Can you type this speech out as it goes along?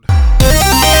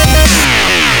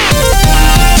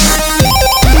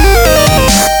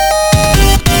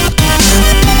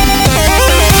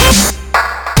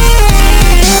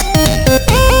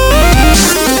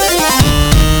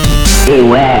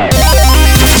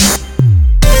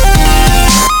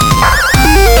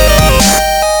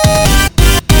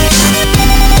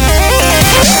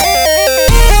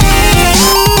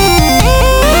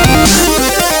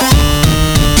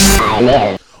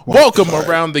Welcome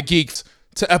Around the Geeks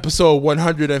to episode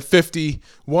 150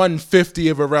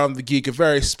 of Around the Geek, a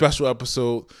very special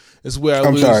episode. Is where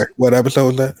I'm sorry, what episode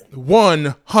was that?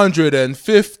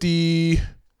 150.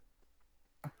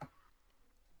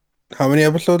 How many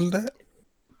episodes is that?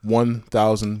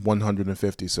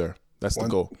 1,150, sir. That's the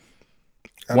goal.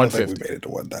 I don't think we made it to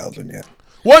 1,000 yet.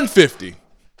 150.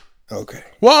 Okay.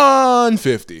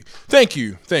 150. Thank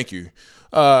you.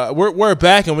 We're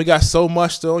back and we got so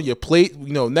much still on your plate.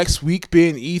 You know, next week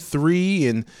being E3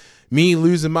 and me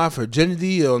losing my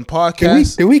virginity on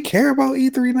podcasts. Do we care about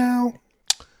E3 now?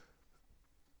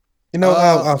 You know,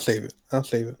 I'll save it.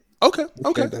 Okay.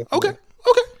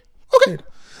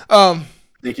 I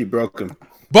think you broke him.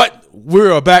 But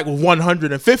we're back with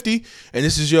 150, and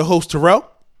this is your host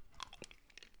Terrell.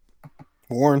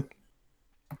 Warren.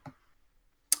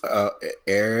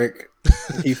 Eric.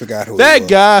 He forgot who that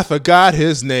guy forgot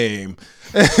his name.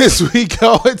 As we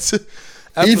go into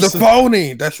episode, he's a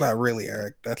phony. That's not really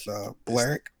Eric. That's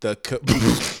Blarick.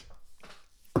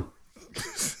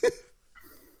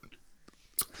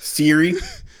 Siri.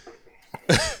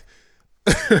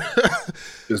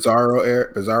 Bizarro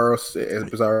Eric.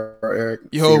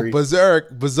 Yo, Siri.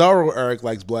 Bizarro Eric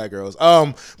likes black girls.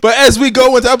 But as we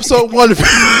go into episode 1,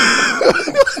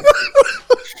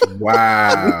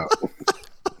 wow.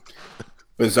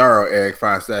 Bizarro Eric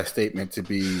finds that statement to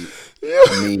be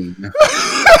mean.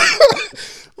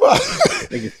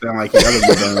 Make it sound like the other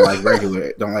one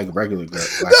don't like regular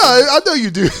girls. No, I know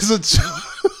you do. It's a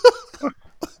joke.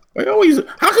 How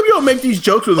come you don't make these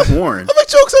jokes with Warren? I make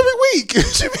jokes every week.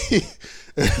 What you mean?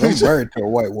 I'm married to a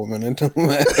white woman. I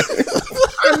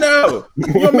know.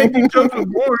 You don't make these jokes with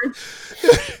Warren.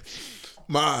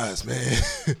 Maz, man.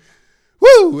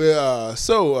 Woo!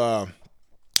 So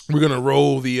we're gonna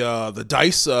roll the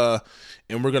dice, and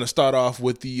we're gonna start off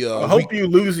with the. I hope you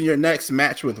lose in your next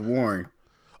match with Warren.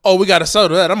 Oh, we gotta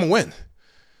settle that. I'm gonna win.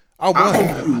 I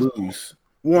hope you lose.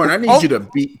 Warren, I need you to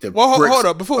beat the. Well, hold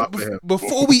up. Before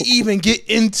we even get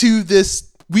into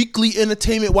this weekly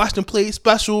entertainment watch and play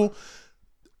special,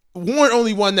 Warren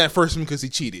only won that first one because he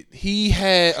cheated. He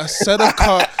had a set of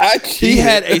cards. He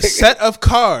had a set of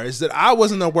cards that I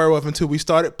wasn't aware of until we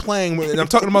started playing. And I'm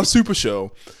talking about Super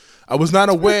Show. I was not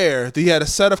aware that he had a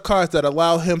set of cards that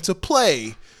allowed him to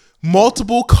play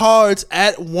multiple cards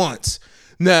at once.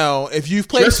 Now, if you've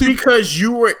played because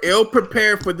you were ill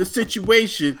prepared for the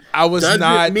situation, I was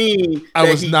not ready for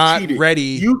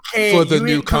the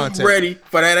new content. Ready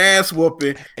for that ass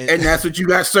whooping, and that's what you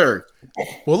got served.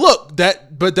 Well, look,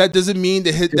 that doesn't mean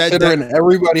that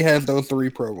everybody has those 3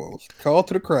 promos. Call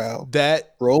to the crowd.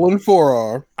 That rolling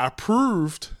forearm. I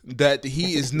proved that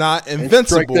he is not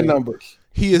invincible. The numbers.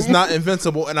 He is not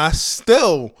invincible, and I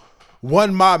still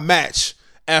won my match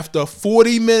after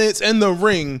 40 minutes in the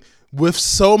ring. With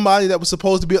somebody that was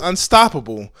supposed to be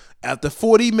unstoppable, after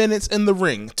 40 minutes in the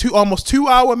ring, almost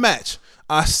 2-hour match,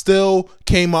 I still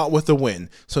came out with a win.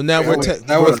 So now that was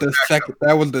the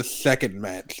second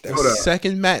match.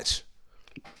 Second match.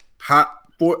 How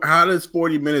does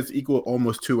 40 minutes equal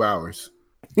almost 2 hours?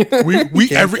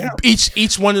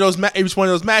 Each one of those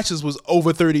matches was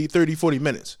over 40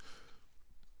 minutes.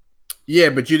 Yeah,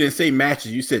 but you didn't say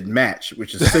matches. You said match,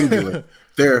 which is singular.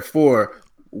 Therefore.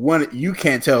 You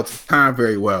can't tell time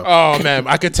very well. Oh man,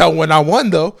 I could tell when I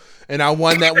won though, and I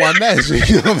won that one match.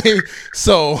 You know what I mean?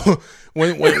 So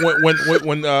when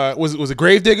was it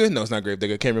Gravedigger? No, it's not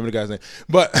Gravedigger. I can't remember the guy's name.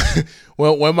 But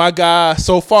when my guy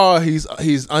so far he's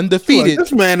undefeated. Look,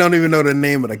 this man don't even know the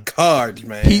name of the cards,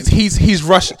 man. He's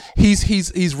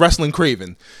wrestling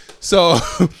Craven. So.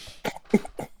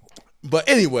 But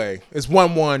anyway, it's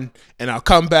 1-1, and I'll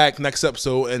come back next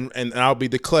episode, and I'll be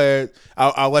declared.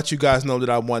 I'll let you guys know that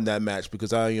I won that match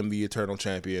because I am the eternal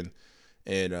champion.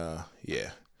 And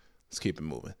yeah, let's keep it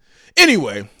moving.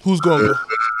 Anyway, who's going to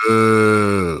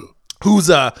who's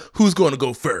going to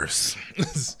go first?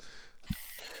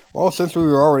 Well, since we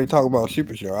were already talking about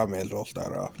Super Show, I may as well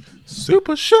start off.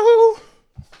 Super Show.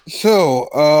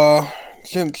 So,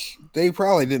 since they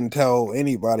probably didn't tell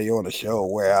anybody on the show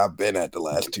where I've been at the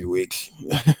last 2 weeks.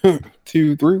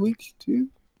 2, 3 weeks? 2,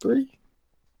 3?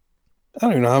 I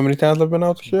don't even know how many times I've been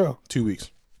out the show. 2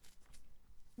 weeks.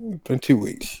 It's been 2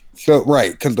 weeks. So,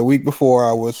 right, because the week before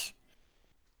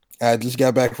I just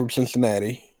got back from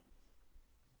Cincinnati.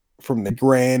 From the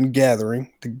Grand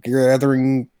Gathering. The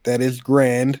gathering that is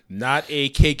grand. Not a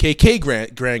KKK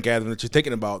grand gathering that you're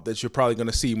thinking about that you're probably going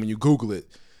to see when you Google it.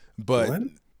 But... What?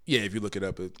 Yeah, if you look it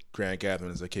up, Grand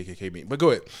Gathering is a KKK meeting. But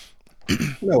go ahead.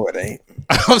 No, it ain't.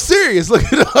 I'm serious. Look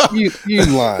it up. You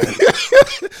lying.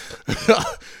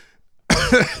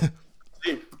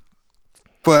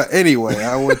 But anyway,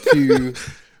 I went to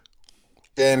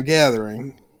Grand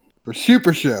Gathering for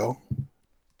Super Show.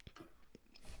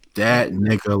 That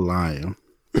nigga lying.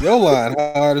 Your line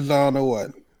hard as I don't know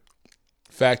what.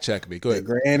 Fact check me. Go ahead.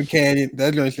 Grand Canyon.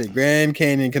 That's going to say Grand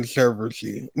Canyon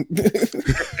Conservancy.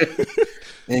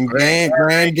 And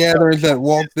Grand Gatherings at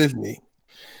Walt Disney.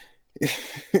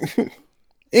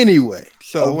 Anyway,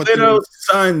 so I went to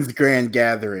Son's Grand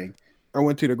Gathering. I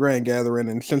went to the Grand Gathering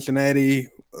in Cincinnati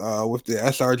with the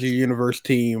SRG Universe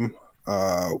team.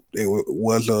 It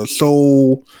was a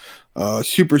Soul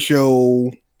Super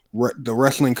Show, the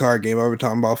wrestling card game I've been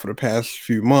talking about for the past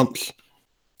few months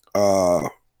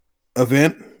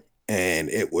event, and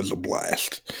it was a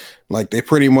blast. Like, they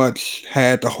pretty much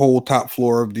had the whole top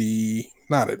floor of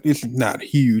it's not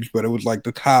huge, but it was like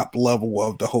the top level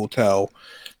of the hotel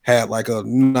had like a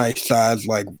nice size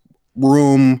like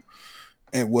room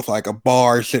and with like a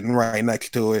bar sitting right next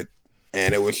to it,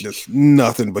 and it was just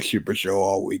nothing but Super Show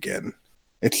all weekend,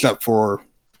 except for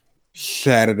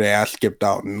Saturday. I skipped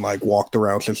out and like walked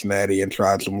around Cincinnati and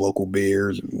tried some local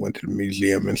beers and went to the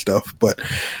museum and stuff. But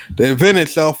the event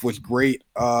itself was great.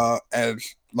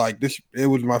 As like this, it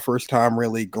was my first time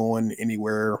really going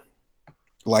anywhere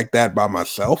like that by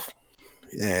myself.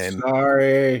 And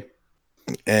I'm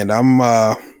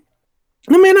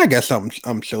I mean, I guess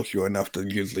I'm social enough to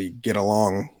usually get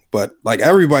along, but like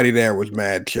everybody there was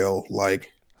mad chill.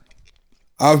 Like,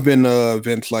 I've been to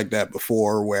events like that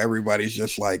before where everybody's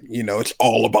just like, it's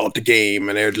all about the game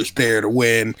and they're just there to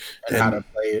win and how to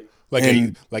play it.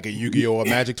 Like a Yu-Gi-Oh! Or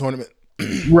Magic tournament.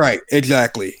 Right,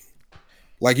 exactly.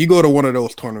 Like, you go to one of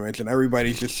those tournaments and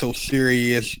everybody's just so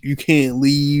serious. You can't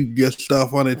leave your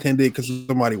stuff unattended because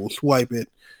somebody will swipe it.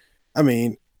 I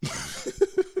mean,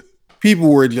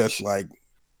 people were just like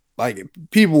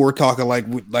people were talking like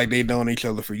they'd known each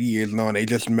other for years, knowing they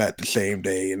just met the same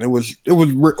day, and it was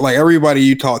like everybody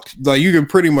you talked, like you can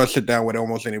pretty much sit down with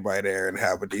almost anybody there and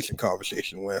have a decent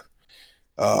conversation with,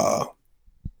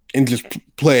 and just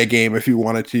play a game if you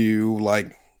wanted to.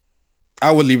 Like,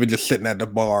 I was even just sitting at the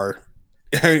bar.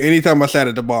 Anytime I sat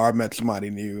at the bar, I met somebody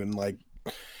new and like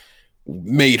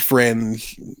made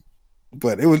friends.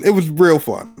 But it was real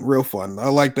fun. I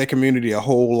like that community a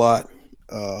whole lot.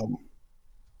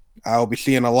 I'll be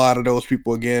seeing a lot of those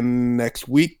people again next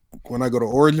week when I go to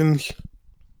Origins,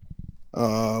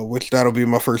 which that'll be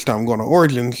my first time going to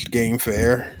Origins Game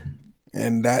Fair,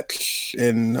 and that's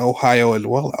in Ohio as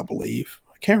well, I believe.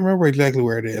 I can't remember exactly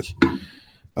where it is,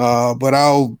 but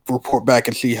I'll report back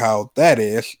and see how that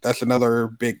is. That's another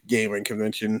big gaming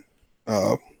convention,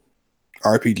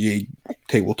 RPG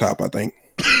tabletop, I think.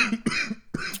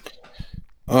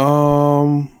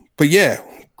 But yeah,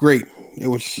 great. It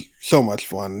was so much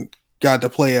fun. Got to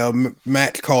play a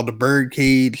match called the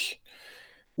Birdcage,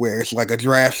 where it's like a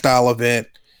draft style event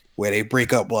where they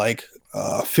break up like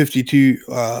 52,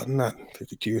 not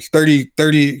 52, it's 30.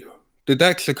 The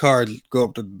decks of cards go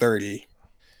up to 30.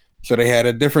 So they had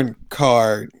a different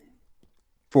card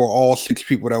for all 6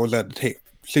 people that was at the table.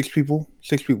 6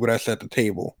 people that's at the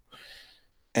table.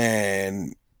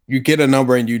 And you get a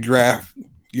number and you draft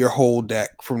your whole deck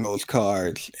from those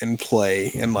cards and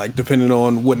play, and like depending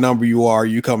on what number you are,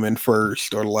 you come in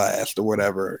first or last or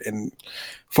whatever and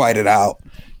fight it out,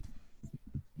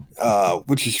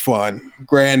 which is fun.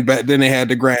 Then they had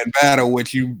the Grand Battle,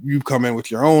 which you come in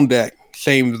with your own deck,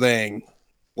 same thing.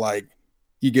 Like,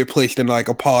 you get placed in like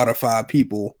a pod of 5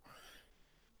 people.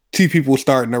 2 people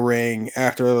start in the ring.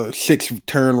 After 6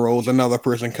 turn rolls, another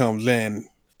person comes in,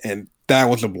 and that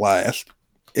was a blast.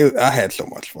 I had so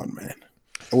much fun, man.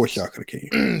 I wish y'all could have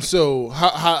came. So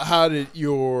how did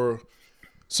your?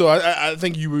 So I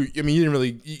think you were. I mean, you didn't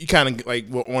really. You kind of like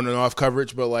were on and off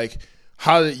coverage, but like,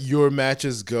 how did your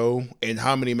matches go, and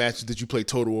how many matches did you play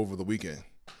total over the weekend?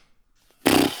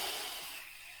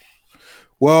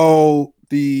 Well,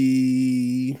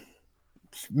 the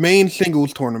main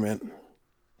singles tournament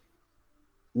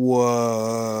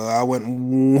I went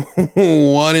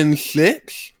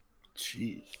 1-6.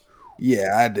 Jeez.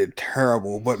 Yeah, I did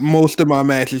terrible, but most of my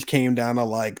matches came down to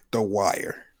like the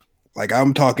wire. Like,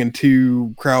 I'm talking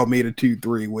 2 crowd made a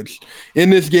 2-3, which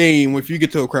in this game, if you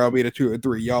get to a crowd made a 2 or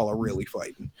 3, y'all are really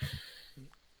fighting.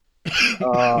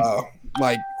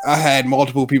 Like, I had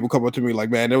multiple people come up to me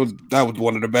like, man, that was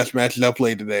one of the best matches I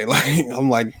played today. Like, I'm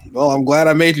like, well, I'm glad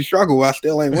I made you struggle. I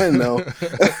still ain't win though.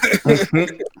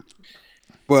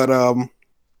 But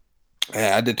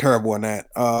yeah, I did terrible on that.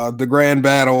 The Grand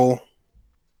Battle,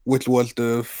 which was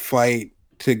the fight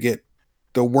to get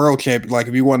the world champion. Like,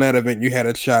 if you won that event, you had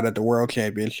a shot at the world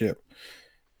championship.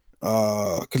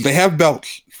 Because they have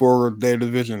belts for their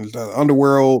divisions,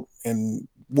 Underworld and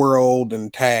World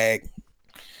and Tag.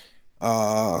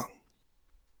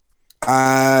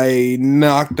 I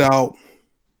knocked out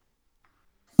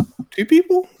 2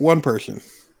 people, 1 person.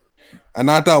 I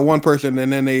knocked out 1 person,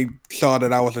 and then they saw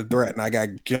that I was a threat, and I got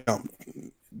jumped,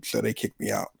 so they kicked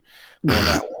me out on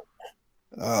that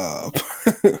one.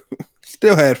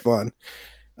 Still had fun.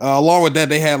 Along with that,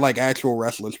 they had like actual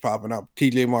wrestlers popping up.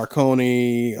 TJ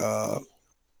Marconi,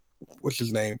 what's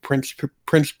his name? Prince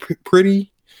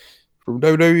Pretty from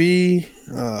WWE.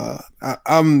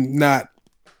 I'm not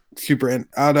super.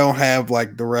 I don't have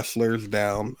like the wrestlers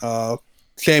down.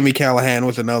 Sammy Callahan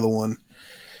was another one,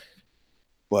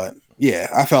 but yeah,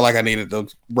 I felt like I needed to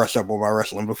brush up on my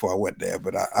wrestling before I went there.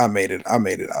 But I made it. I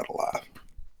made it out alive.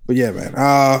 But yeah, man.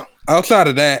 Outside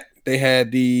of that, they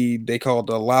had they called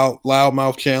the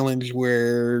loudmouth challenge,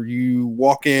 where you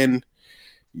walk in,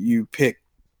 you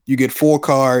get 4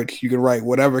 cards, you can write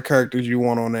whatever characters you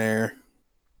want on there,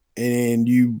 and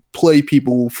you play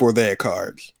people for their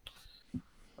cards.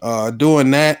 Doing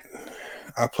that,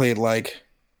 I played like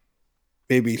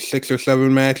maybe 6 or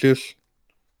 7 matches.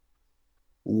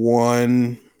 I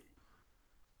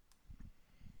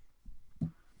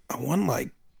won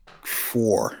like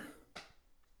 4.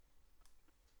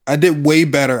 I did way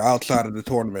better outside of the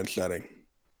tournament setting.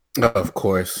 Of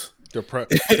course. The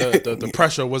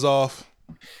pressure was off.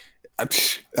 I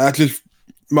just,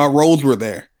 my roles were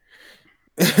there.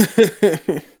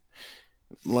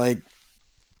 like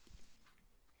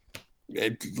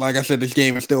I said, this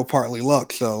game is still partly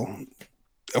luck. So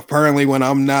apparently when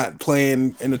I'm not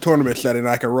playing in the tournament setting,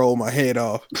 I can roll my head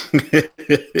off.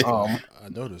 I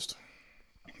noticed.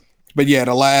 But yeah,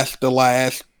 the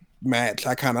last match,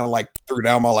 I kind of like threw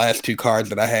down my last 2 cards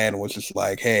that I had and was just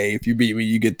like, hey, if you beat me,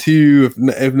 you get 2.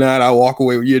 If not, I'll walk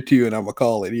away with your 2 and I'm gonna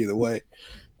call it either way.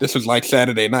 This was like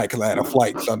Saturday night because I had a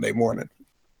flight Sunday morning,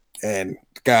 and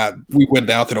God, we went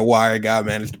down to the wire. God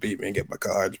managed to beat me and get my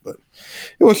cards, but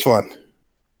it was fun.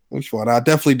 I'll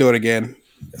definitely do it again.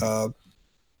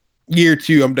 Year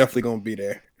 2, I'm definitely gonna be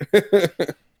there.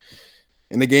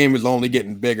 And the game is only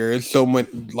getting bigger. It's so much,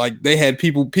 like they had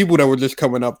people that were just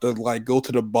coming up to like go to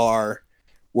the bar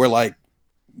where like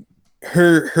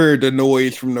heard the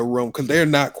noise from the room, because they're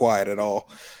not quiet at all.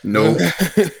 No.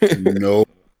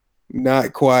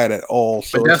 Not quiet at all.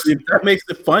 So but that makes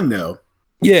it fun though.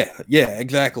 Yeah,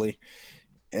 exactly.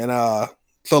 And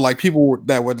so like people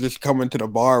that would just come into the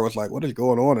bar was like, what is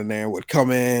going on in there? Would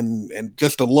come in and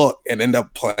just to look and end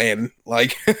up playing.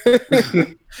 Like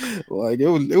like it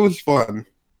was fun.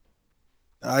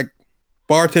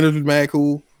 Bartenders was mad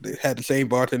cool. They had the same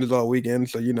bartenders all weekend,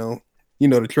 so you know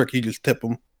the trick. You just tip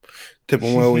them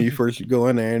well when you first go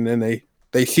in there, and then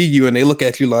they see you and they look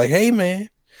at you like, hey man.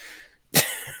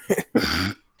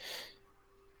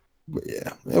 But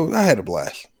yeah, I had a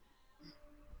blast.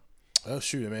 Oh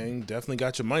shoot, man! Definitely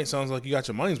got your mind. Sounds like you got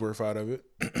your money's worth out of it.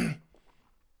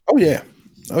 Oh yeah.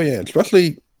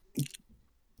 Especially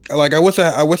like I wish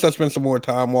I spent some more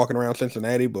time walking around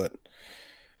Cincinnati, but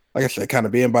like I said, kind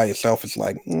of being by yourself, it's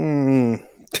like,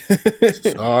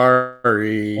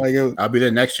 sorry. Like I'll be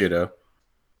there next year though.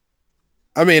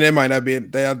 I mean, it might not be.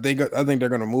 I think they're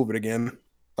gonna move it again.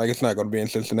 Like it's not gonna be in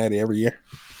Cincinnati every year.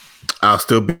 I'll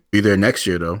still be there next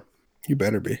year though. You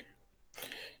better be.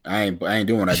 I ain't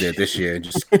doing what I did this year.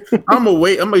 Just I'm gonna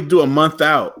wait. I'm gonna do a month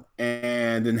out,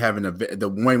 and then having the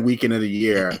 1 weekend of the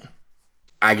year,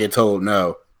 I get told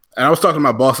no. And I was talking to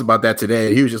my boss about that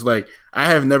today. He was just like, I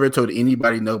have never told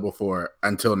anybody no before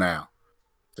until now.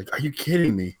 Like, are you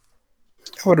kidding me?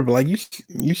 I would have been like,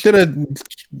 you should have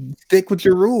stick with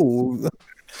your rules.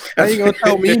 How you gonna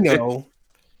tell me no?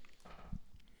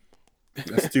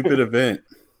 A stupid event.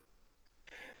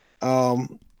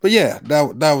 But yeah,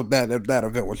 that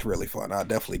event was really fun. I'll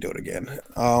definitely do it again.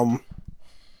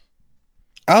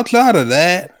 Outside of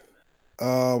that,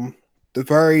 the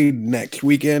very next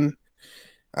weekend,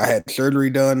 I had surgery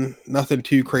done. Nothing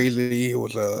too crazy. It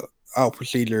was a out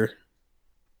procedure.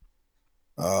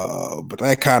 But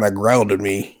that kind of grounded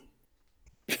me.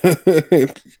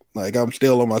 Like I'm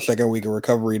still on my 2nd week of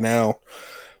recovery now.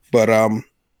 But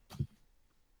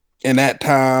in that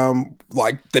time,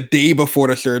 like the day before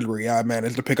the surgery, I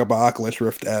managed to pick up an Oculus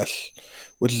Rift S,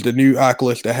 which is the new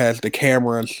Oculus that has the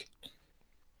cameras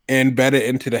embedded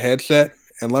into the headset.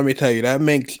 And let me tell you, that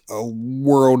makes a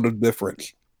world of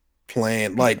difference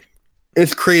playing. Like,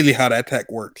 it's crazy how that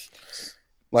tech works.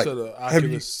 Like, so the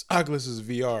Oculus is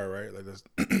VR, right? Like this.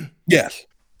 Yes,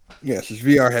 it's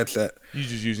VR headset. You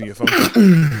just using your phone?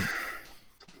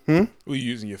 Were you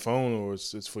using your phone, or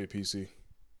it's for your PC?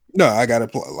 No, I got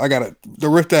it. The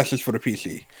Rift S is for the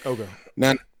PC. Okay.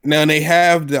 Now they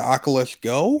have the Oculus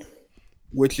Go,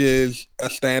 which is a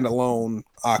standalone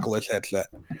Oculus headset,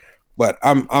 but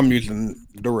I'm using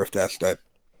the Rift S that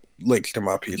links to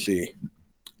my PC.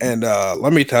 And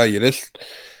let me tell you, this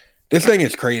thing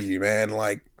is crazy, man.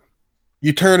 Like,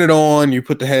 you turn it on, you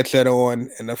put the headset on,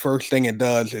 and the first thing it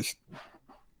does is,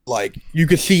 like, you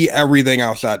can see everything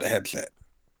outside the headset.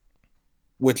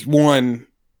 Which one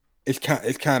is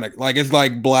kind of like, it's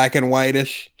like black and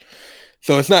whitish.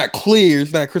 So it's not clear,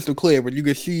 it's not crystal clear, but you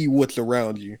can see what's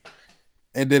around you.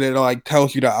 And then it like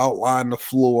tells you to outline the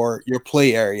floor, your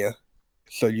play area.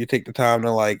 So you take the time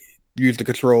to like use the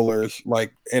controllers,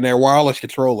 like, and they're wireless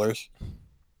controllers.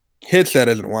 Headset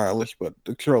isn't wireless, but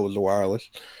the controllers are wireless.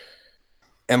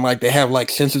 And like they have like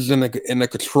sensors in the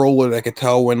controller that can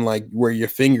tell when like where your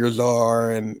fingers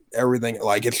are and everything.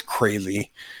 Like, it's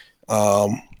crazy.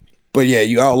 But yeah,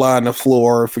 you outline the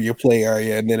floor for your play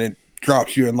area, and then it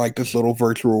drops you in like this little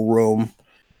virtual room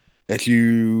that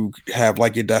you have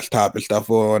like your desktop and stuff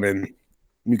on, and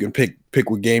you can pick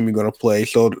what game you're gonna play.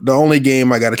 So the only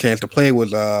game I got a chance to play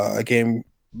was a game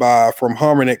from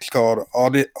Harmonix called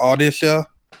Audicia.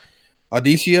 I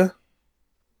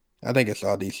think it's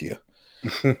Audicia.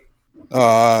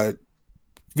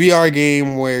 VR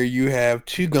game where you have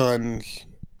two guns.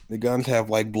 The guns have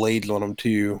like blades on them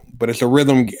too, but it's a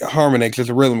rhythm. Harmonix is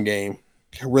a rhythm game,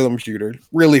 a rhythm shooter.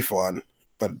 Really fun.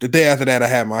 But the day after that, I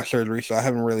had my surgery, so I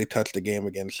haven't really touched the game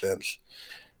again since.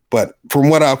 But from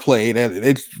what I played,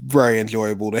 it's very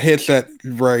enjoyable. The headset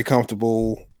is very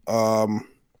comfortable.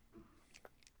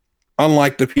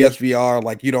 Unlike the PSVR,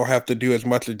 like, you don't have to do as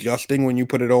much adjusting when you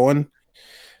put it on.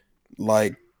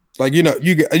 Like you know,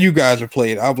 you guys have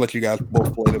played. I've let you guys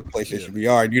both play the PlayStation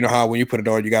VR. You know how when you put it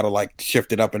on, you got to like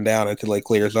shift it up and down until it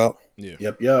clears up. Yeah.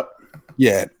 Yep.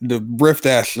 Yeah, the Rift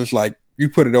S is like you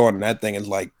put it on and that thing is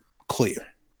like clear.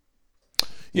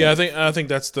 Yeah, I think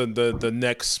that's the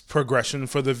next progression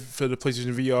for the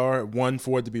PlayStation VR. One,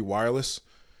 for it to be wireless,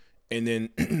 and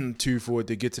then two, for it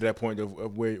to get to that point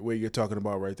of where you're talking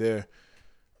about right there.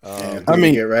 I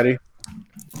mean, get ready.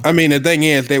 I mean, the thing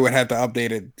is, they would have to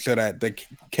update it so that the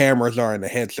cameras are in the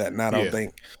headset. And I don't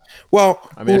think. Well,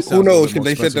 I mean, who knows? Because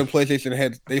they said the PlayStation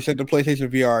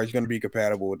VR is going to be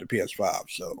compatible with the PS5.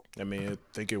 So I mean, I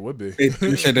think it would be.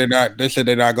 They said they're not. They said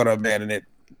they're not going to abandon it.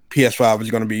 PS5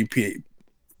 is going to be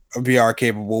VR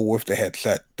capable with the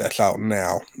headset that's out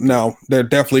now. No, they're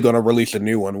definitely going to release a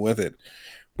new one with it.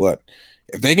 But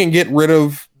if they can get rid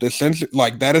of the sensor,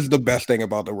 like, that is the best thing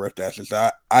about the Rift S, is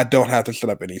I don't have to set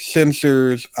up any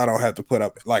sensors. I don't have to put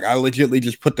up, like, I legitimately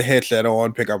just put the headset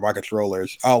on, pick up my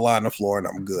controllers, outline the floor, and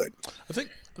I'm good. I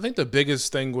think the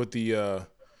biggest thing with the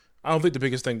I don't think the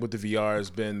biggest thing with the VR has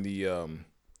been the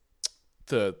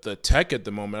tech at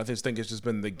the moment. I think it's just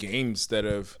been the games that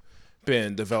have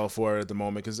been developed for it at the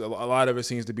moment, because a lot of it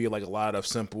seems to be like a lot of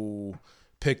simple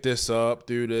pick this up,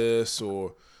 do this,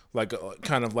 or like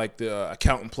kind of like the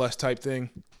Accountant Plus type thing.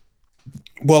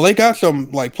 Well, they got some,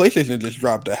 like, PlayStation just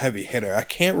dropped a heavy hitter. I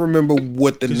can't remember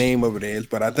what the name of it is,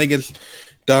 but I think it's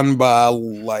done by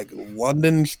like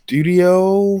London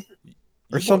Studio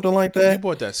or something like that. You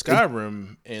bought that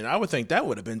Skyrim, and I would think that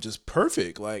would have been just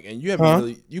perfect. Like, and you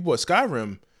haven't you bought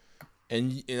Skyrim.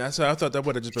 And I thought that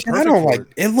would have just been perfect. I don't like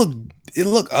it.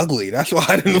 Looked ugly. That's why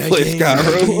I didn't play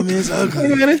Skyrim. Game is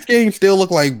ugly. Man, this game still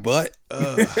look like butt.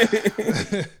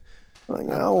 Like,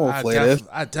 I won't play this.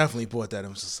 I definitely bought that. I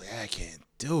was just like, I can't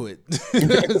do it.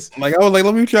 Like, I was like,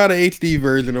 let me try the HD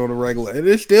version on the regular, and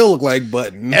it still look like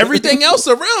button. Everything else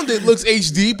around it looks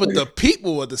HD, but the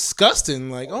people are disgusting.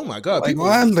 Like, oh my god, like,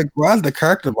 why is the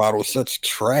character model such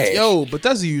trash? Yo,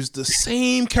 Bethesda used the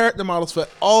same character models for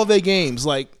all their games,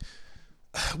 like,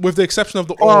 with the exception of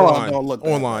the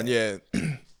online, yeah.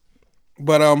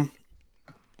 But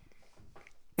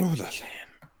what was I saying?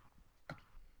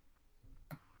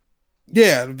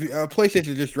 Yeah,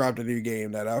 PlayStation just dropped a new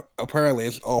game that apparently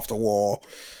is off the wall.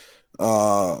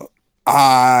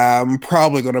 I'm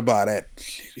probably gonna buy that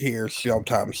here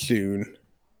sometime soon.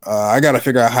 I gotta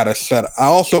figure out how to set it. I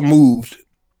also moved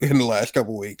in the last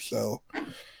couple weeks, so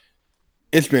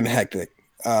it's been hectic.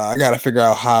 I gotta figure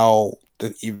out how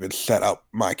to even set up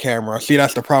my camera. See,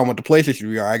 that's the problem with the PlayStation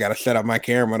VR. I gotta set up my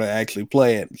camera to actually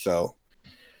play it. So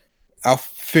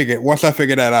once I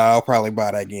figure that out, I'll probably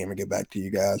buy that game and get back to you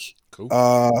guys. Cool.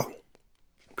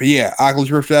 But yeah,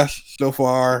 Oculus Rift S so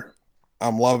far,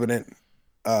 I'm loving it.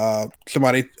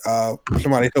 Somebody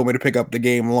told me to pick up the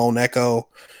game Lone Echo.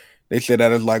 They said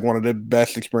that is like one of the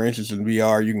best experiences in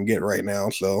VR you can get right now.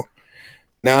 So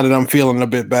now that I'm feeling a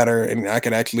bit better and I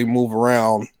can actually move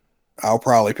around, I'll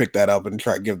probably pick that up and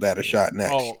try to give that a shot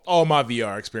next. All my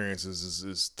VR experiences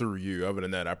is through you. Other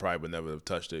than that, I probably would never have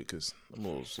touched it because I'm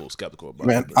a little skeptical about it.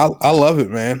 Man, I love it,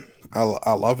 man.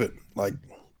 I love it. Like,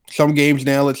 some games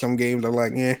nail it, some games are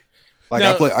like, yeah. Like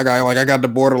Now, I got the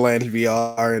Borderlands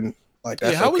VR and like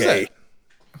that's how was okay. that?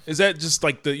 Is that just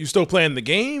like you still playing the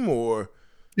game, or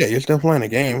Yeah, you're still playing the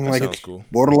game. that Like sounds it's cool?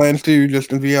 Borderlands 2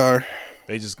 just in VR.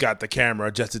 They just got the camera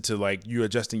adjusted to like you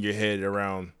adjusting your head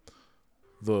around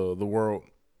the world.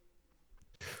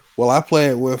 Well, I play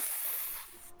it with.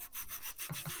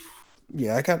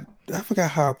 Yeah, I forgot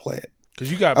how I play it.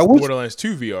 Because you got I wish- Borderlands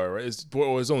 2 VR, right? It's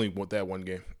only that one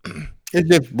game. It's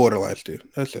just Borderlands 2.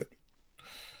 That's it.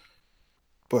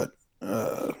 But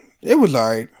it was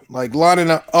alright. Like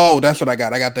lining up. Oh, that's what I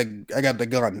got. I got the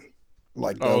gun.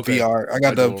 Like the okay. VR. I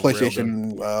got Like the a real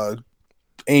PlayStation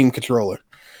aim controller.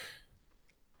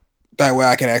 That way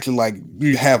I can actually like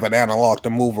you have an analog to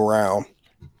move around,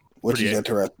 which is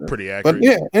interesting. Pretty accurate. But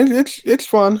yeah, it's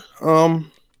fun.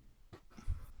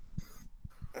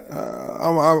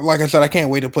 Like I said, I can't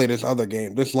wait to play this other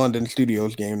game, this London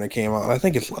Studios game that came out. I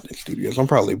think it's London Studios. I'm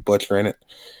probably butchering it.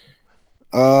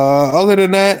 Other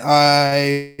than that,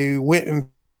 I went and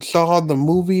saw the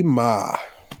movie Ma.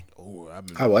 Oh,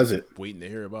 How was it? Waiting to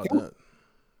hear about that.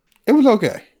 It was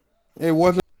okay. It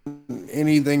wasn't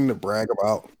anything to brag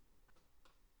about.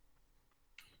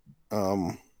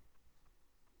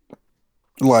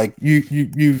 Like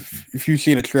if you've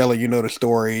seen a trailer, you know the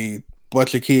story.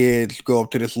 Bunch of kids go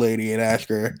up to this lady and ask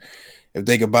her if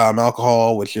they could buy them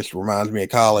alcohol, which just reminds me of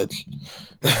college.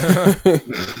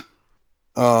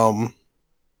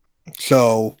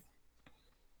 So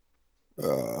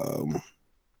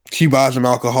she buys them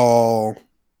alcohol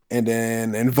and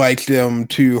then invites them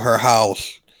to her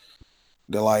house.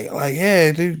 They're like,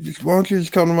 hey, dude, why don't you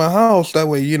just come to my house? That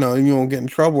way, you won't get in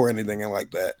trouble or anything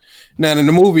like that. Now, in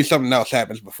the movie, something else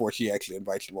happens before she actually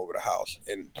invites them over to the house.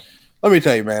 And let me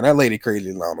tell you, man, that lady crazy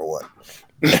as I don't know what.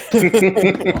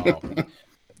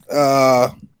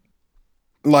 Wow.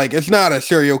 Like, it's not a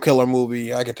serial killer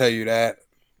movie, I can tell you that.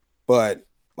 But,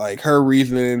 like, her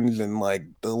reasonings and, like,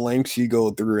 the lengths she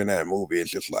go through in that movie,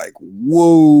 it's just like,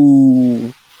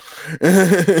 whoa.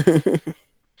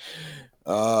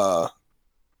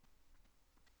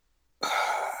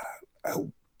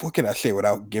 What can I say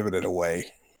without giving it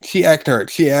away? She acts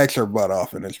her butt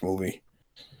off in this movie.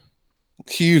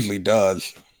 She usually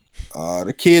does.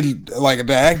 The kid, like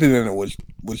the acting in it was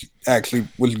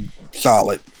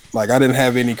solid. Like I didn't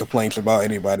have any complaints about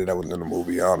anybody that was in the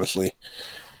movie, honestly.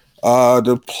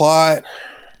 The plot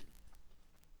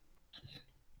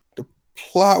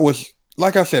was,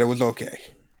 like I said, it was okay.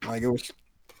 Like it was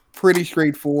pretty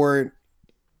straightforward.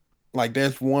 Like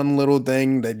there's one little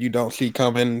thing that you don't see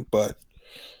coming, but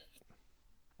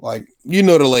like the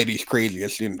lady's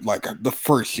craziest in like the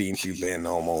first scene she's in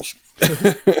almost.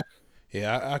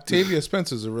 Yeah, Octavia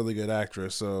Spencer's a really good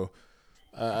actress, so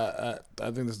I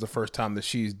think this is the first time that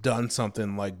she's done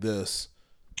something like this.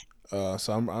 So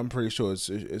I'm pretty sure it's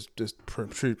just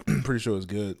pretty sure it's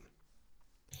good.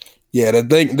 Yeah,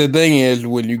 the thing is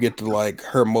when you get to like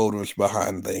her motives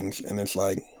behind things, and it's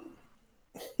like,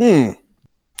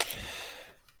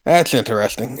 that's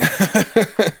interesting.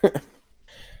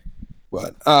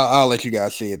 But I'll let you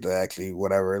guys see it. Actually,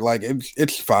 whatever. Like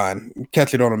it's fine.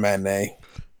 Catch it on a matinee.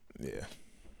 Yeah.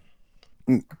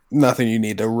 Nothing you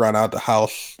need to run out the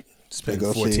house. Spend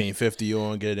 $14.50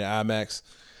 on get an IMAX.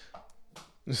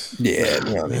 Yeah.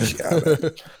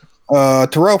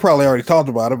 Terrell probably already talked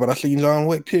about it, but I seen John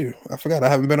Wick too. I forgot I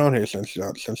haven't been on here since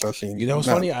I've seen. You know what's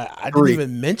funny? I didn't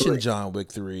even mention John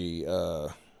Wick 3.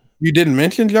 You didn't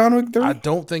mention John Wick 3? I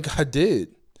don't think I did.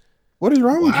 What is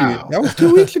wrong with you? That was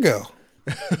 2 weeks ago.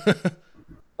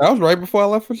 That was right before I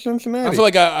left for Cincinnati. I feel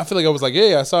like I was like,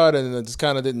 yeah, I saw it, and I just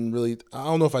kind of didn't really. I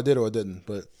don't know if I did or I didn't,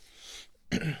 but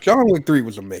John Wick 3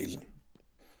 was amazing.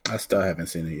 I still haven't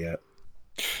seen it yet.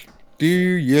 Do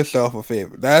yourself a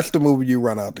favor. That's the movie you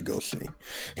run out to go see.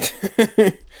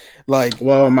 Like,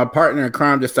 well, my partner in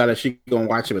crime decided she gonna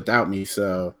watch it without me,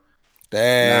 so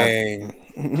dang.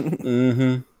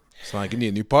 It's like you need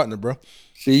a new partner, bro.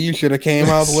 See, you should have came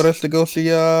out with us to go see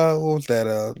what was that?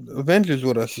 Avengers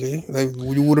with us. See,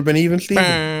 you would have been even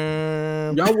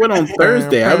Steven. Y'all went on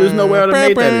Thursday. There's no way I'd have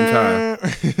made that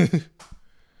in time.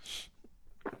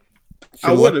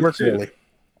 I would have.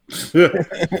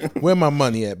 Where my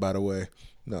money at, by the way?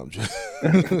 No, I'm just.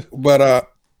 But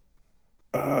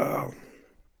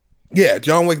yeah,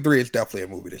 John Wick 3 is definitely a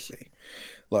movie to see.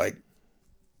 Like,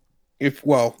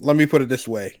 let me put it this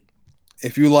way: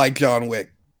 if you like John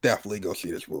Wick, definitely go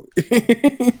see this movie.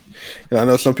 And I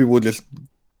know some people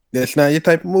that's not your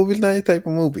type of movie. It's not your type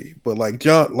of movie. But like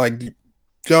John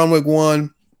Wick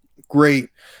 1, great.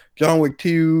 John Wick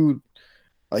 2,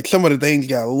 like some of the things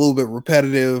got a little bit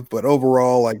repetitive, but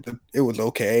overall, like it was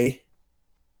okay.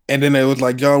 And then it was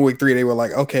like John Wick 3. They were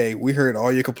like, okay, we heard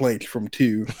all your complaints from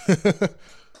 2.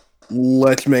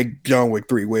 Let's make John Wick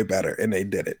 3 way better. And they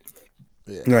did it.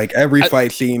 Yeah. Like every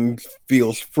fight scene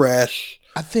feels fresh.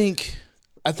 I think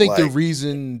the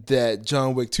reason that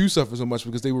John Wick 2 suffered so much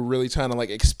because they were really trying to like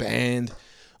expand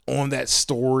on that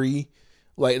story.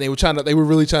 Like they were spending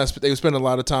a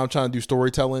lot of time trying to do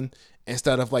storytelling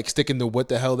instead of like sticking to what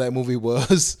the hell that movie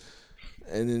was,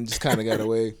 and then just kind of got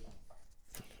away.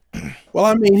 Well,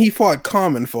 I mean, he fought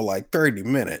Common for like 30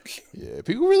 minutes. Yeah,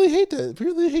 people really hate that.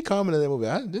 People really hate Common in that movie.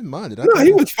 I didn't mind it. No,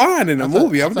 he was fine in the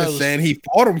movie. I'm just saying he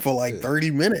fought him for like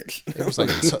 30 minutes. It was like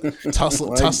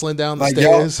tussling down the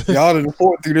stairs. Y'all didn't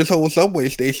fought through this whole subway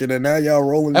station, and now y'all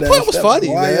rolling down. That part was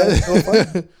funny, man. So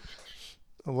funny?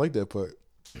 I like that part.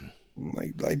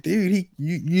 Like, dude,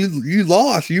 you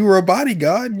lost. You were a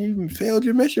bodyguard, and you failed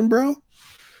your mission, bro.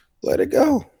 Let it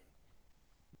go.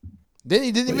 Then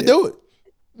he didn't even do it.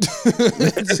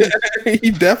 He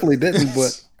definitely didn't,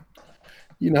 but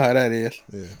you know how that is.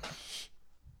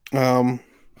 Yeah.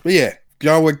 But yeah,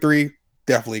 John Wick 3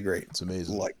 definitely great. It's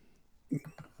amazing. Like,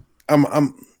 I'm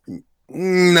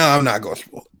not gonna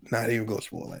spoil it. Not even gonna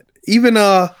spoil it. Even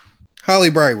Halle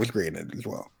Berry was great in it as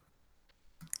well.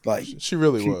 Like she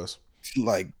really was.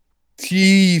 Like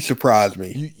she surprised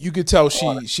me. You could tell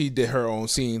she did her own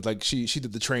scenes. Like she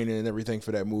did the training and everything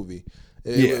for that movie.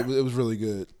 It was really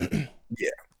good. Yeah,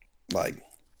 like,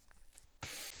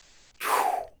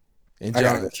 and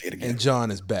John, and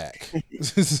John is back.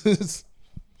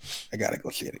 I gotta go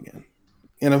see it again.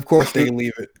 And of course they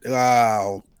leave it.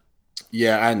 Oh,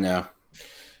 yeah, I know.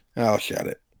 I'll shut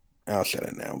it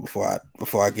now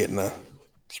before I get in the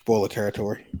spoiler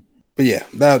territory. But yeah,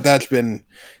 that's been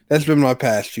my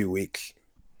past few weeks.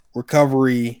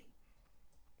 Recovery.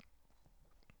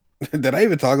 Did I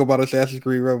even talk about Assassin's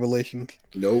Creed Revelations?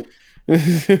 Nope.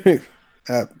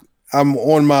 I'm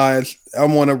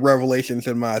on a Revelations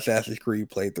in my Assassin's Creed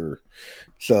playthrough,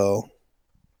 so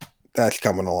that's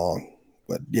coming along.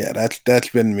 But yeah, that's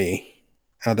been me.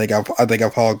 I think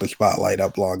I've hogged the spotlight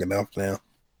up long enough now.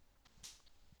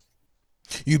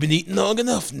 You've been eating long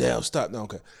enough now. Stop. No,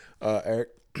 okay. Eric.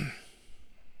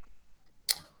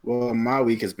 Well, my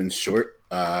week has been short.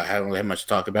 I haven't really had much to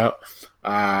talk about.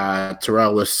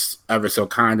 Terrell was ever so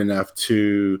kind enough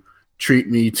to treat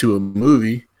me to a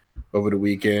movie over the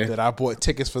weekend. That I bought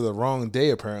tickets for the wrong day,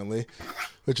 apparently,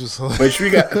 which was which we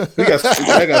got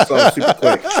solved super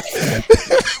quick.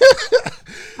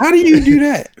 How do you do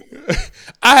that?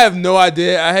 I have no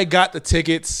idea. I had got the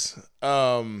tickets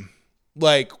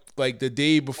like the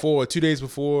day before, 2 days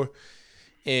before.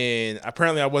 And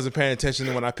apparently I wasn't paying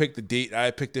attention when I picked the date. I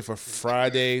picked it for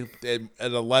Friday at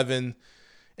 11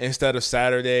 instead of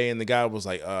Saturday. And the guy was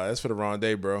like, that's for the wrong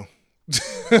day, bro.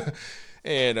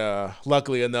 And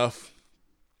luckily enough,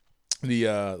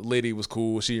 the lady was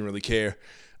cool. She didn't really care.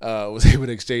 Was able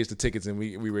to exchange the tickets and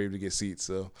we were able to get seats.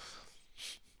 So,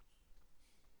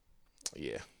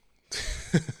 yeah.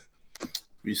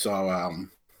 We saw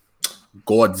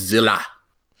Godzilla.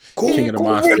 King of the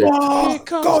Monsters.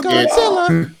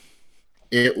 Godzilla.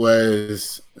 It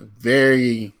was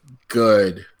very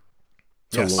good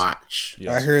to watch.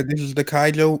 Yes. I heard this is the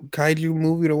kaiju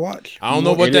movie to watch. I don't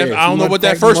know what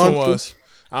that first one was.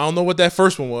 I don't know what that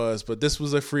first one was, but this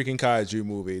was a freaking kaiju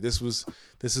movie. This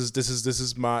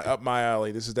is my up my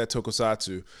alley. This is that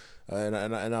tokusatsu, and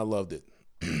I loved it.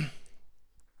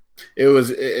 It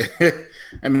was.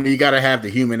 I mean, you got to have the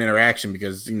human interaction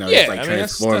because it's like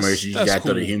Transformers. You got to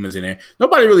throw the humans in there.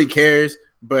 Nobody really cares,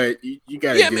 but you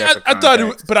got to. Yeah,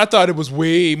 I thought it was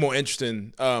way more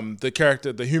interesting.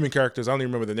 The human characters. I don't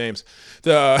even remember the names.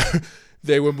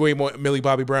 They were way more Millie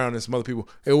Bobby Brown and some other people.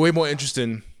 They were way more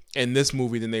interesting in this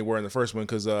movie than they were in the first one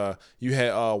because you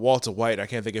had Walter White. I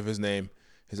can't think of his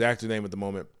actor name at the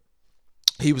moment.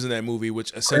 He was in that movie,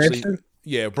 which essentially,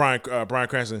 Bryan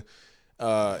Cranston.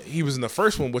 He was in the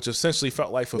first one, which essentially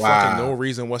felt like for fucking no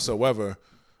reason whatsoever.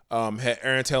 Had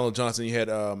Aaron Taylor Johnson, you had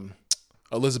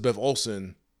Elizabeth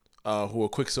Olsen, who were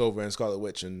Quicksilver and Scarlet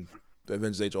Witch and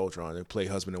Avengers Age of Ultron. They play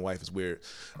husband and wife. It's weird.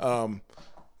 But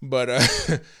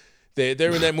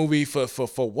they're in that movie for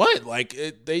what? Like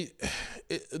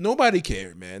nobody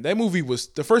cared, man. That movie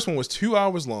the first one was 2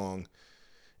 hours long,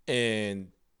 and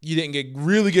you didn't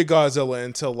really get Godzilla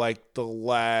until like the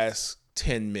last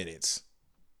 10 minutes.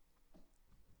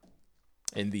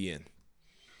 In the end.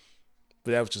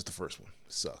 But that was just the first one.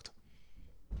 It sucked.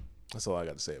 That's all I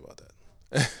got to say about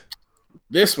that.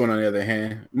 This one, on the other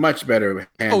hand, much better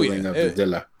handling of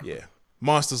Godzilla. Yeah.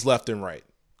 Monsters left and right.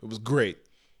 It was great.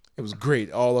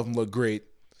 All of them looked great.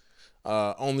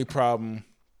 Only problem,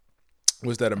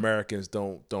 was that Americans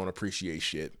don't appreciate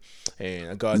shit,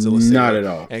 and Godzilla not at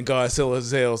all. And Godzilla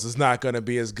sales is not going to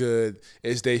be as good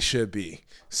as they should be.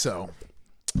 So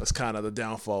that's kind of the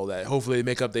downfall. That hopefully they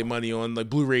make up their money on like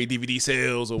Blu-ray, DVD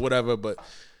sales or whatever. But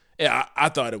yeah, I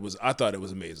thought it was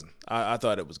amazing. I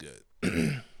thought it was good.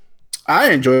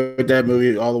 I enjoyed that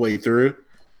movie all the way through.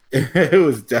 It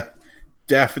was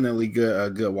definitely good, a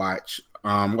good watch.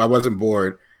 I wasn't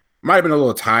bored. Might have been a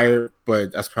little tired,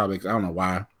 but that's probably, I don't know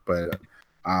why, but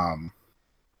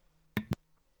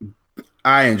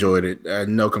I enjoyed it.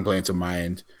 No complaints on my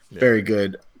end. Yeah. Very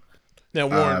good. Now,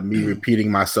 Warren, me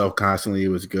repeating myself constantly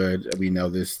was good. We know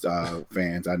this,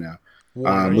 fans. I know.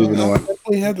 Warren, moving on. I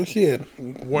definitely have to see it.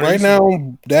 Right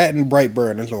now, that and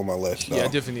Brightburn is on my list. So. Yeah, I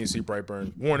definitely need to see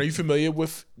Brightburn. Warren, are you familiar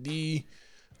with the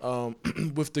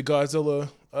Godzilla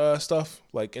stuff?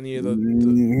 Like any of the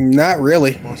not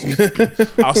really.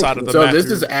 Outside of the so this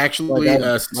is actually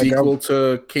a sequel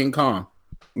to King Kong.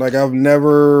 Like I've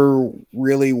never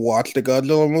really watched a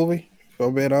Godzilla movie, if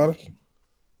I'm being honest.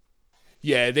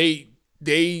 Yeah, they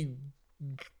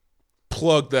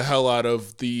plugged the hell out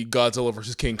of the Godzilla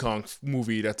versus King Kong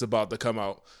movie that's about to come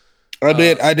out. I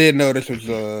did know this was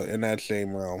in that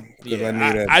same realm.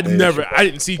 Yeah, I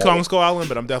didn't see Kong Skull Island,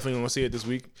 but I'm definitely gonna see it this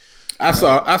week. I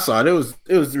saw it. It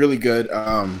was really good.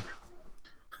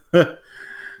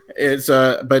 It's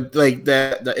but like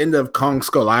the end of Kong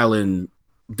Skull Island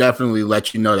definitely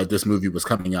let you know that this movie was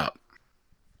coming up.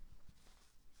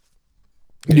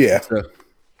 Yeah.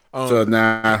 So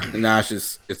now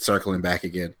it's circling back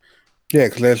again. Yeah,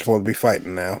 because they're supposed to be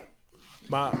fighting now.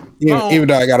 Even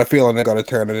though I got a feeling they're going to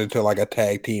turn it into like a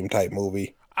tag team type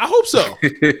movie. I hope so.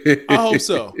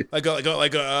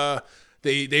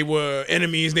 They were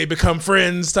enemies and they become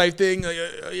friends type thing.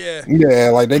 Yeah.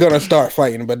 Yeah, like they're going to start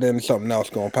fighting, but then something else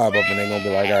going to pop up and they're going to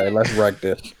be like, all right, let's wreck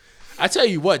this. I tell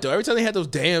you what, though, every time they had those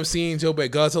damn scenes, yo, by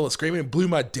Godzilla screaming, it blew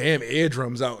my damn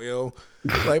eardrums out, yo.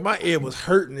 Like my ear was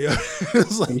hurting, yo.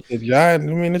 It's like it's a giant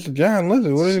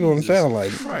lizard. What is it going to sound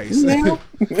like? Christ,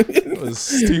 it was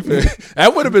stupid.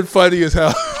 That would have been funny as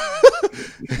hell.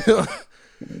 That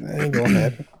ain't gonna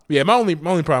happen. Yeah, my only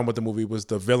problem with the movie was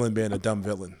the villain being a dumb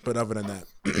villain. But other than that,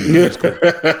 it's cool.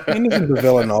 Isn't the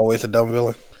villain always a dumb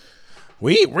villain?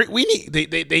 We need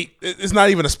they it's not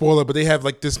even a spoiler, but they have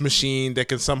like this machine that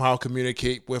can somehow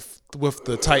communicate with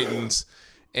the Titans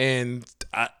and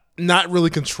not really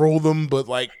control them, but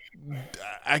like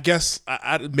I guess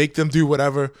I make them do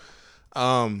whatever.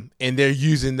 And they're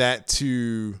using that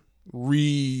to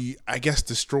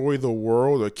destroy the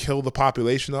world or kill the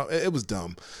population. It was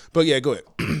dumb, but yeah, go ahead.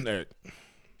 Eric.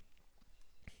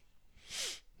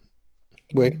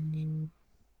 Wait.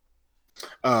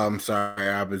 Sorry,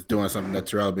 I was doing something that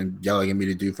Terrell been yelling at me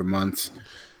to do for months.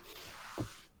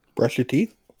 Brush your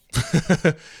teeth?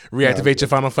 Reactivate your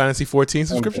Final Fantasy 14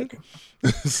 subscription?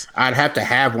 I'd have to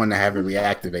have one to have it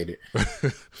reactivated.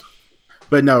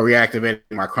 But no, reactivating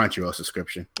my Crunchyroll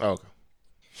subscription. Oh, okay.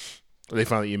 They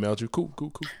finally emailed you. Cool.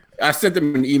 I sent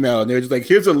them an email and they were just like,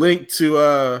 here's a link to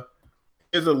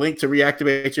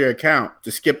reactivate your account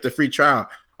to skip the free trial.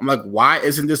 I'm like, why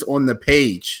isn't this on the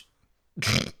page?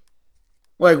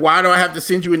 Like, why do I have to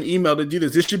send you an email to do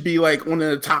this? This should be like one of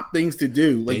the top things to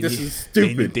do. Like, this is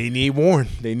stupid. They need Warren.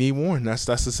 That's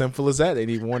as simple as that. They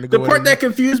need Warren to go. The part that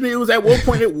confused me, it was at one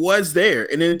point it was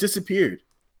there and then it disappeared.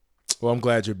 Well, I'm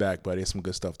glad you're back, buddy. It's some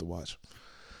good stuff to watch.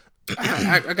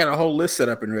 I got a whole list set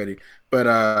up and ready, but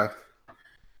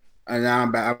and now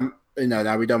I'm back.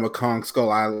 Now we're done with Kong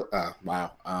Skull Island.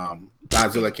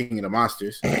 Godzilla King of the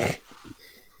Monsters.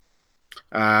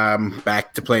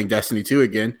 Back to playing Destiny 2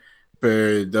 again.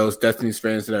 For those Destiny's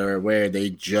fans that are aware,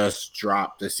 they just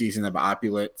dropped the season of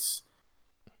Opulence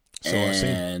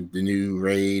and the new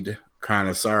raid, Crown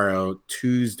of Sorrow,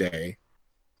 Tuesday.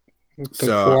 It took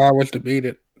 4 hours to beat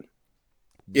it.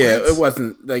 Yeah, it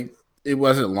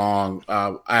wasn't long.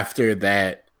 After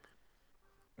that,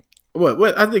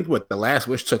 what I think the Last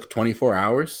Wish took 24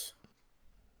 hours.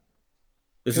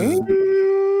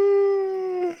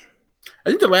 I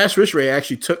think the Last Wish raid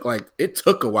actually took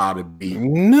a while to beat.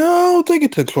 No, I don't think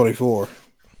it took 24.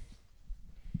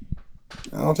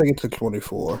 I don't think it took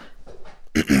 24.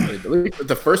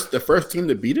 The first team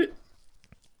to beat it?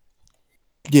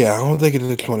 Yeah, I don't think it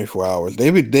took 24 hours.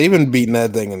 They've been beating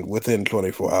that thing within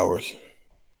 24 hours.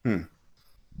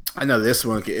 I know this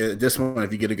one.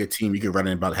 If you get a good team, you can run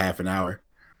in about half an hour.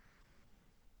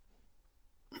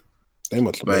 They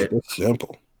must have made it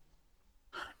simple.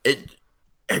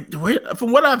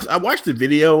 From what I watched the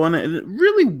video on it, it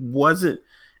really wasn't.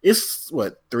 It's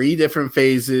 3 different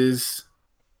phases,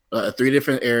 3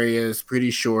 different areas,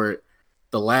 pretty short.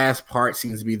 The last part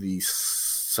seems to be the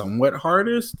somewhat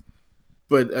hardest.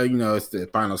 but it's the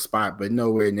final spot, but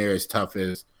nowhere near as tough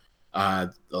as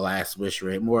the Last Wish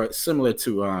raid. More similar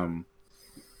to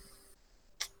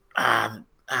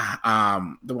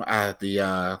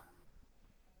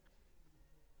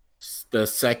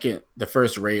the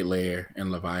first raid layer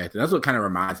in Leviathan. That's what kind of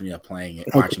reminds me of playing it,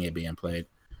 watching it being played.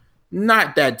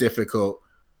 Not that difficult,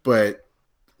 but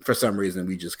for some reason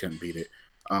we just couldn't beat it.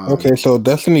 Okay, so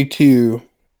Destiny 2,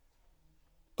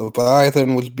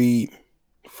 Leviathan was beat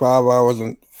 5 hours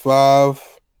and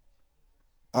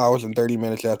 30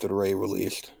 minutes after the raid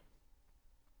released.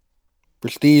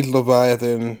 Prestige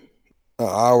Leviathan, an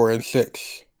hour and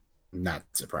 6. Not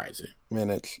surprising.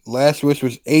 Minutes. Last Wish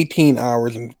was 18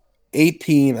 hours and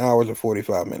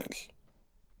 45 minutes.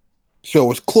 So it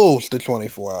was close to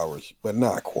 24 hours, but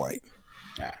not quite.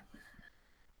 Yeah.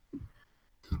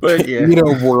 But yeah.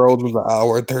 World was an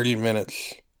hour and 30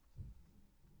 minutes.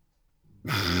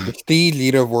 Prestige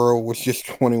Eater World was just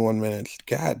 21 minutes.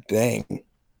 God dang.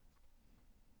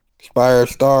 Spire of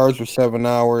Stars was 7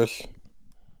 hours.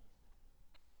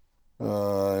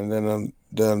 And then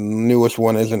the newest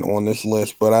one isn't on this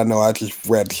list, but I know I just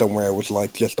read somewhere it was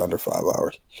like just under 5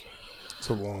 hours. It's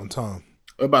a long time.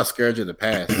 What about Scourge of the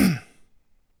Past?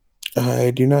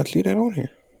 I do not see that on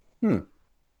here.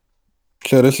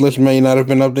 So this list may not have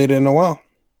been updated in a while.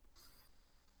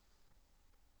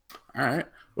 All right.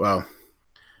 Well,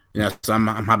 so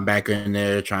I'm back in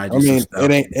there trying to do some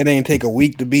stuff. It ain't take a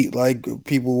week to beat like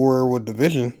people were with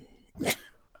Division.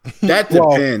 That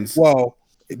depends. Well,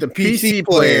 the PC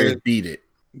players beat it.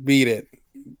 Beat it.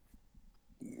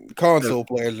 Console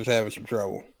players was having some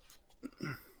trouble.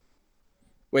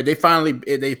 Wait,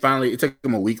 it took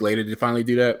them a week later to finally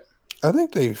do that? I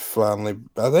think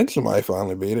somebody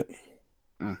finally beat it.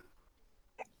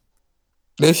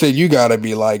 They said you gotta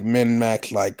be like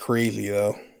min-max like crazy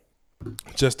though.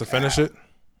 Just to finish it?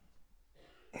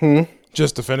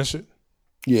 Just to finish it?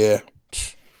 Yeah.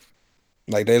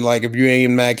 Like they like if you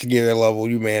ain't max gear level,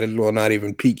 you man as well not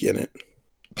even peek in it.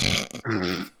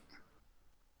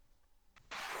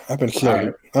 I've been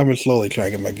slowly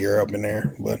trying to get my gear up in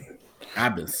there, but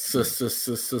I've been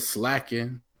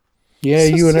slacking. Yeah,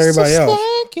 you and everybody else.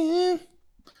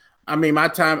 I mean, my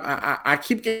time. I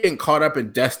keep getting caught up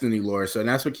in Destiny lore, so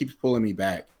that's what keeps pulling me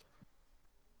back.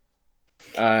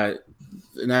 And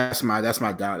that's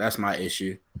my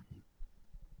issue.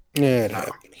 Yeah,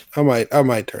 I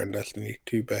might turn Destiny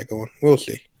 2 back on. We'll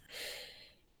see.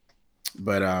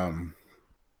 But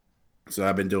so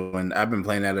I've been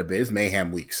playing that a bit. It's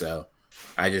Mayhem week, so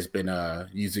I just been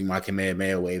using my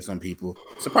Kamehameha waves on people.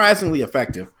 Surprisingly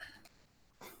effective.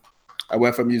 I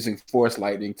went from using Force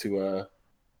Lightning to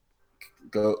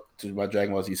go to my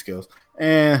Dragon Ball Z skills.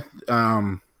 And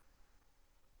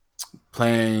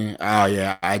playing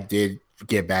I did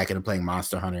get back into playing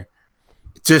Monster Hunter.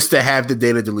 Just to have the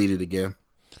data deleted again.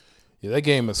 Yeah, that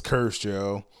game is cursed,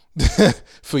 yo.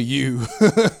 For you.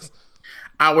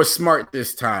 I was smart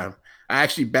this time. I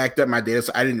actually backed up my data,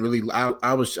 so I didn't really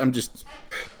I'm just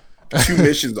 2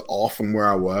 missions off from where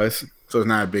I was. So it's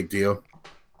not a big deal.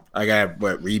 I got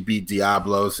rebeat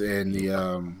Diablos and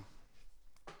the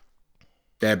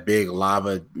that big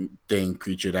lava thing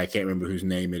creature that I can't remember whose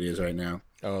name it is right now.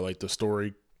 Oh, like the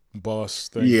story boss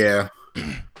thing. Yeah.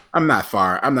 I'm not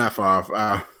far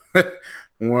off.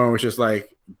 One was just like,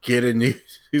 get a new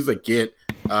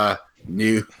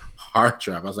hard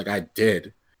drive. I was like, I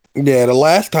did. Yeah, the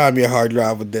last time your hard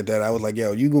drive did that, I was like,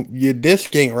 yo, your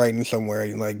disk ain't writing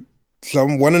somewhere. Like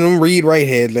one of them read write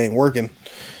heads ain't working.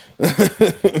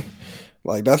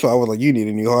 Like that's why I was like, you need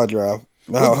a new hard drive.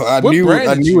 I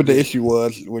knew what the issue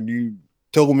was when you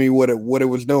told me what it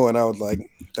was doing. I was like,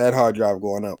 that hard drive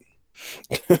going up.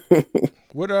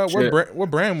 What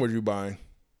brand were you buying?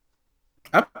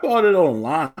 I bought it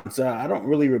online, so I don't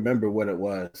really remember what it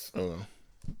was. Oh.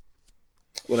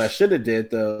 What I should have did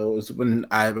though was when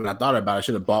I thought about it, I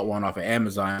should have bought one off of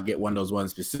Amazon and get one of those ones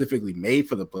specifically made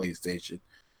for the PlayStation.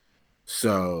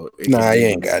 So you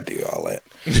ain't gotta do all that.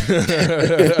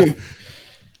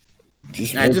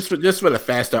 just for the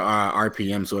faster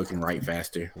RPM, so it can write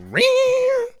faster.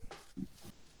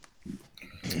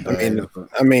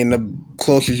 I mean, the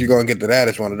closest you're gonna get to that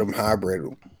is one of them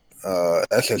hybrid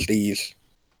SSDs.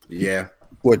 Yeah,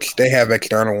 which they have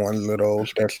external ones of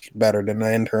those. That's better than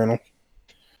the internal.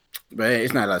 But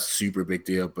it's not a super big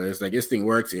deal. But it's like this thing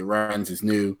works. It runs. It's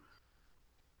new.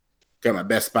 Got my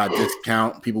Best Buy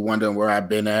discount. People wondering where I've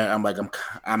been at. I'm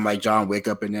like John Wick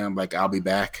up in there. I'm like, I'll be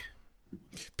back.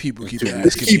 People keep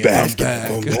asking.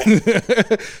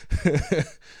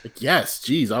 Like, yes,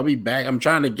 geez, I'll be back. I'm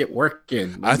trying to get work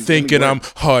in. I'm thinking I'm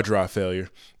hard drive failure.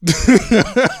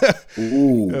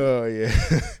 Ooh. Oh yeah.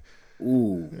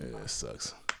 Ooh. Yeah, it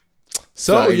sucks.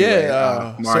 So anyway,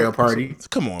 yeah, Mario Party.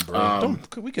 Come on, bro.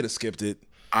 We could have skipped it.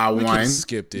 I We could won. have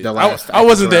skipped it. I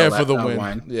wasn't there for the win.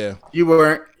 Won. Yeah, you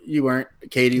weren't.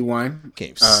 Katie won.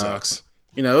 Game sucks.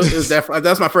 You know, it was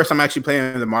that's my first time actually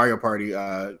playing the Mario Party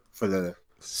for the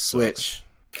Switch.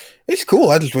 It's cool.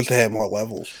 I just wish they had more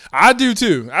levels. I do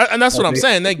too, and that's what I'm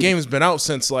saying. That game's been out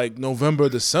since like November,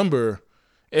 December,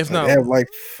 if not. They have like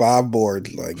 5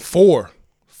 boards, like four.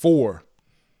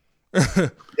 Is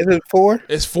it 4?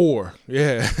 It's 4.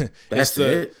 Yeah, That's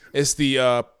it. It's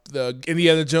the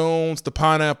Indiana Jones, the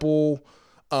pineapple,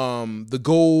 the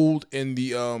gold, and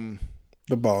the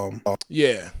bomb.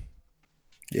 Yeah.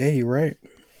 Yeah, you're right.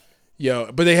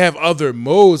 Yeah, but they have other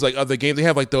modes, like other games. They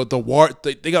have like they got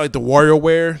like the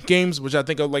WarioWare games, which I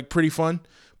think are like pretty fun.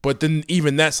 But then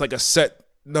even that's like a set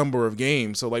number of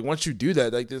games. So like once you do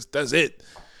that, like that's it.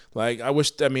 Like I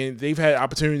mean, they've had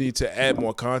opportunity to add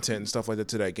more content and stuff like that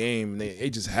to that game, and they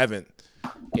just haven't.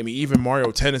 I mean, even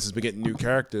Mario Tennis has been getting new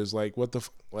characters. Like what the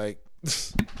like.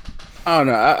 I don't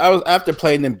know. I was after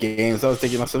playing them games, I was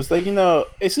thinking to myself, it's like, you know,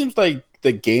 it seems like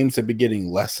the games have been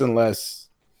getting less and less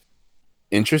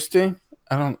interesting.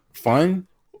 Fun.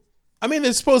 I mean,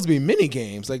 it's supposed to be mini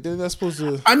games. Like they're not supposed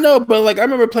to. I know, but like I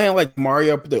remember playing like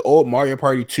the old Mario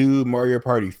Party 2, Mario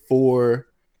Party 4,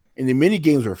 and the mini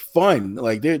games were fun.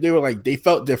 Like they were like they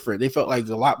felt different. They felt like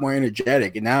a lot more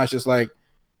energetic. And now it's just like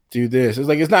do this. It's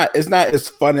like it's not as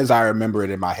fun as I remember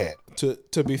it in my head.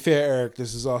 To be fair, Eric,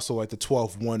 this is also like the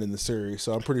 12th one in the series,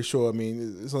 so I'm pretty sure. I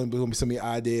mean, it's only going to be so many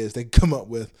ideas they come up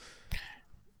with.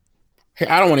 Hey,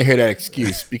 I don't want to hear that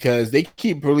excuse because they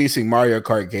keep releasing Mario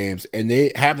Kart games, and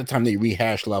they half the time they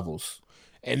rehash levels,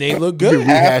 and they look good.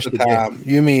 Half the time,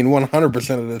 you mean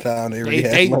 100% of the time they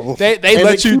rehash levels. They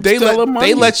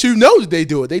let you know that they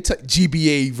do it. They take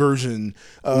GBA version.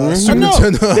 Super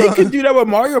Nintendo. They could do that with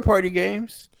Mario Party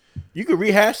games. You could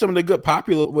rehash some of the good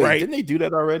popular. Wait, right. Didn't they do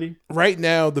that already? Right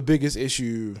now, the biggest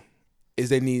issue is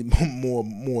they need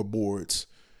more boards,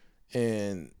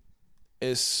 and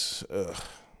it's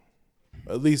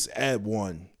at least add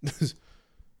one because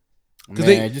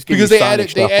they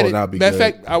added. Matter of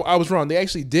fact, I was wrong. They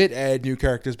actually did add new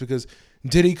characters because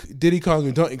Diddy Kong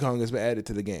and Donkey Kong has been added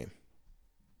to the game.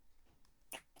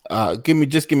 Give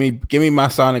me my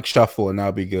Sonic Shuffle and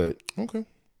I'll be good. Okay.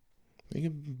 You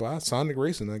can buy Sonic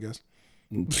Racing, I guess.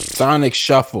 Sonic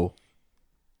Shuffle.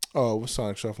 Oh, what's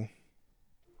Sonic Shuffle?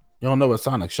 You don't know what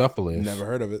Sonic Shuffle is? Never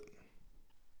heard of it.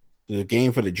 The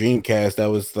game for the Dreamcast that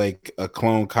was like a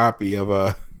clone copy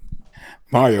of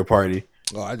Mario Party.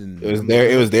 Oh, I didn't.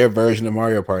 It was their version of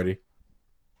Mario Party.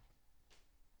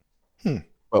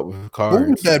 But with cards. What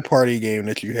was that party game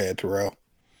that you had, Terrell?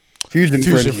 Fusion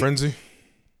Frenzy.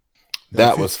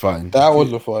 That was fun. That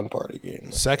was a fun party game.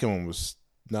 The second one was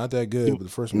not that good, but the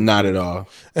first one not at all.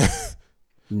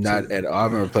 Not at all. I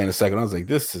remember playing the second. I was like,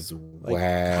 "This is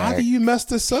whack." How do you mess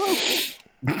this up?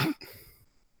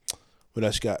 What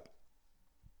else you got?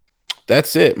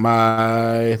 That's it.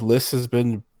 My list has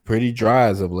been pretty dry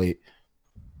as of late.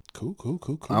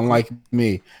 Cool. Unlike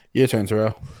me. Your turn,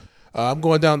 Terrell. I'm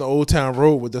going down the Old Town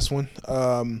Road with this one.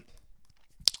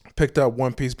 Picked up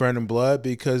One Piece Burning Blood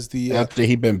because after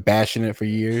he'd been bashing it for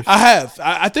years. I have.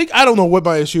 I think I don't know what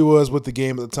my issue was with the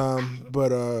game at the time,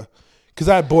 but because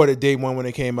I bought it day one when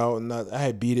it came out and I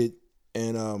had beat it,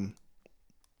 and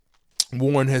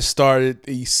Warren has started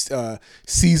the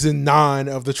season 9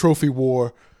 of the Trophy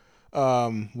War,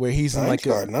 where he's in like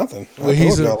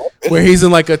where he's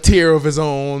in like a tier of his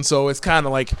own. So it's kind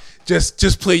of like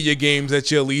just play your games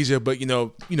at your leisure, but you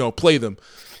know play them.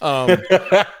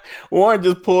 Warren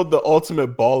just pulled the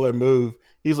ultimate baller move.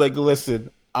 He's like, listen,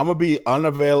 I'm gonna be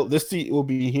unavailable. This seat will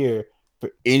be here for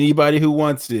anybody who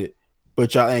wants it,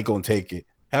 but y'all ain't gonna take it.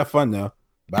 Have fun though.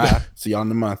 Bye. See y'all in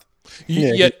the month.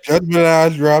 Yeah. Judgment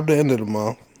Eyes dropped the end of the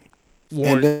month.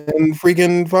 Warren. And then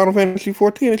freaking Final Fantasy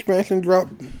 14 expansion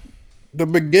dropped the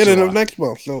beginning of next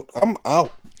month. So I'm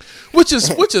out. Which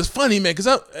is funny, man, because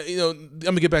I'm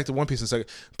gonna get back to One Piece in a second,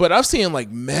 but I've seen like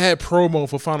mad promo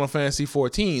for Final Fantasy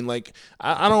 14. Like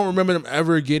I don't remember them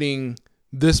ever getting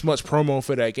this much promo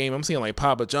for that game. I'm seeing like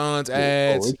Papa John's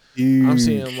ads. I'm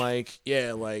seeing like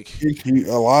a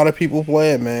lot of people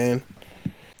play it, man.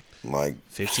 Like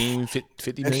 50 million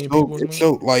people. It's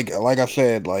so like I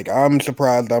said, like I'm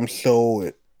surprised I'm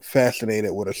so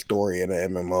fascinated with a story in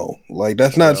an MMO. Like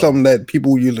that's not something that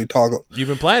people usually talk about. You've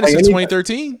been playing it since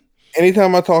 2013.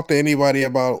 Anytime I talk to anybody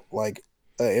about like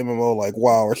an MMO like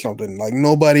WoW or something, like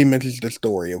nobody mentions the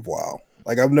story of WoW.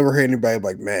 Like I've never heard anybody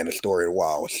like, man, the story of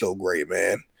WoW is so great,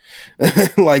 man.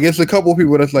 Like it's a couple of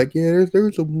people that's like, yeah,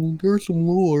 there's some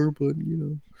lore, but you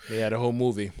know. They had a whole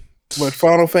movie. But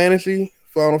Final Fantasy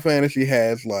Final Fantasy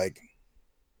has like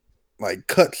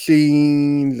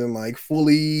cutscenes and like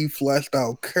fully fleshed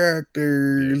out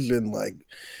characters and like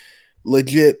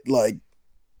legit like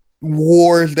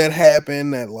wars that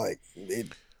happen that like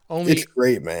it's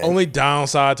great, man. Only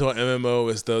downside to an MMO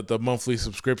is the monthly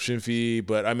subscription fee,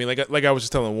 but I mean, like I was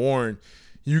just telling Warren,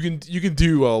 you can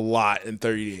do a lot in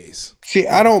 30 days. See,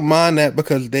 I don't mind that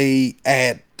because they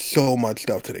add so much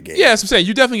stuff to the game. Yeah, that's what I'm saying.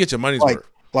 You definitely get your money's worth.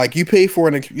 Like you pay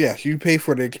for you pay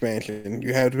for the expansion.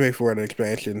 You have to pay for an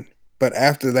expansion, but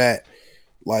after that,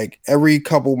 like every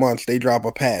couple months they drop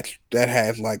a patch that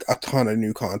has like a ton of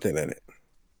new content in it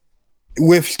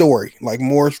with story, like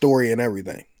more story and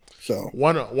everything. So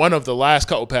one of the last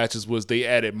couple patches was they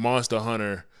added Monster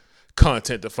Hunter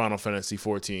content to Final Fantasy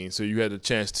 14, so you had a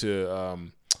chance to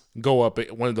go up.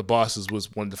 One of the bosses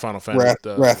was one of the Final Fantasy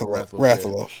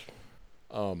Rathalos.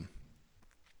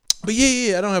 But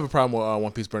yeah, I don't have a problem with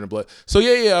One Piece Burning Blood. So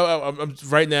I'm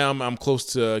right now I'm close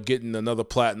to getting another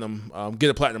platinum. Get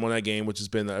a platinum on that game, which has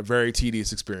been a very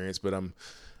tedious experience, but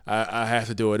I have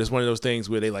to do it. It's one of those things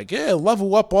where they like,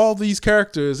 level up all these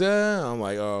characters. Yeah, I'm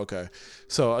like, oh, okay.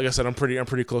 So like I said, I'm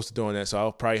pretty close to doing that. So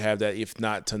I'll probably have that, if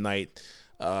not tonight,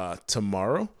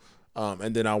 tomorrow.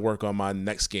 And then I'll work on my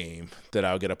next game that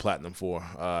I'll get a platinum for.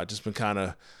 Just been kind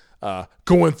of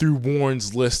going through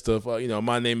Warren's list of,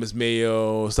 my name is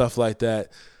Mayo, stuff like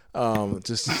that.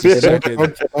 Just checking.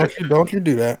 Don't you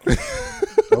do that.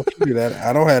 Don't you do that.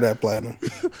 I don't have that platinum.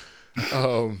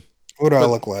 What do I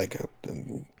look like?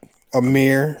 A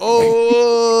mirror?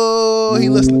 Oh, he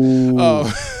listening.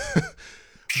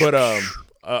 But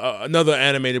another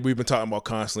anime that we've been talking about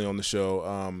constantly on the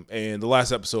show. And the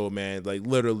last episode, man, like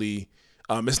literally,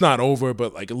 it's not over,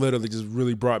 but like it literally just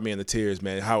really brought me into tears,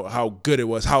 man. How good it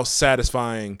was, how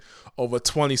satisfying over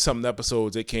 20 something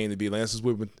episodes it came to be. Like,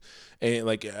 and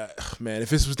like, man, if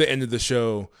this was the end of the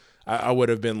show, I would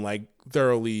have been like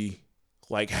thoroughly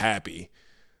like happy.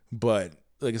 But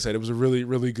like I said, it was a really,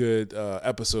 really good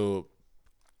episode,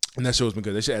 and that show's been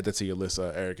good. They should add that to your list,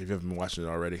 Eric, if you haven't been watching it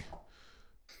already.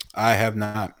 I have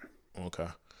not. Okay.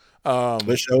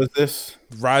 What show is this?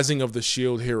 Rising of the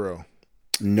Shield Hero.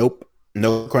 Nope.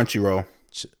 No Crunchyroll.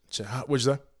 What's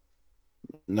that?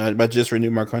 No, but just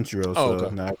renewed my Crunchyroll, so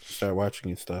okay. now I have to start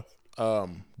watching stuff.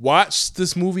 Watch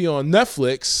this movie on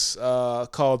Netflix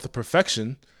called The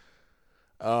Perfection.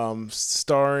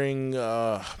 Starring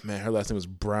her last name was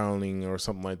Browning or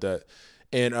something like that,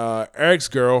 and Eric's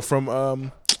girl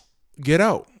from Get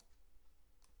Out.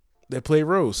 They play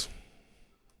Rose.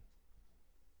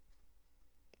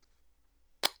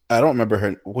 I don't remember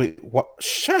her. Wait, what?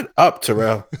 Shut up,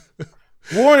 Terrell.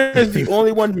 Warren is the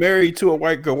only one married to a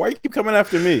white girl. Why you keep coming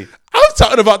after me? I'm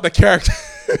talking about the character.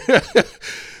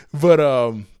 But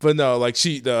no, like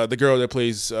the girl that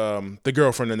plays the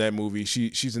girlfriend in that movie,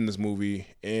 she's in this movie,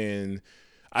 and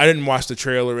I didn't watch the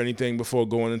trailer or anything before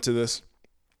going into this,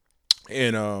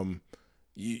 and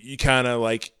you kind of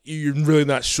like, you're really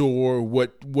not sure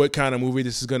what kind of movie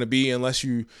this is going to be unless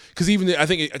you, because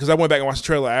I went back and watched the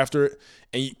trailer after it,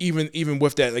 and even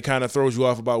with that, it kind of throws you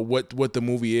off about what the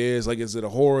movie is. Like, is it a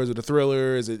horror? Is it a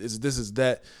thriller? Is it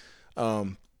that?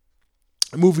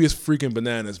 The movie is freaking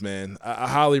bananas, man. I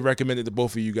highly recommend it to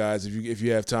both of you guys if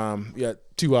you have time. Yeah,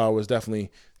 2 hours, definitely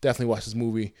watch this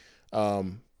movie.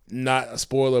 Not a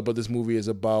spoiler, but this movie is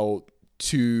about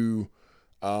two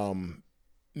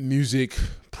music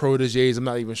proteges. I'm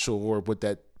not even sure what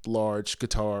that large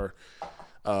guitar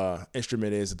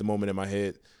instrument is at the moment in my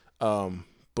head.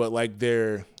 But like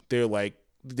they're like,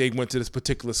 they went to this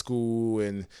particular school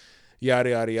and yada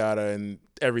yada yada, and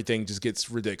everything just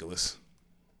gets ridiculous.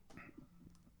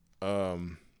 Like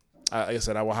I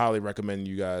said, I will highly recommend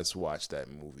you guys watch that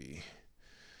movie.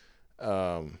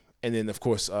 And then of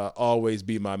course, Always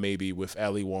Be My Maybe with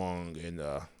Ali Wong and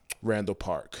Randall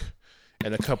Park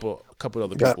and a couple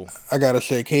other people. I gotta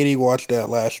say, Katie watched that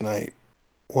last night.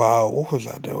 Wow, what was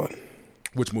I doing?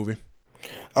 Which movie?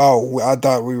 Oh, I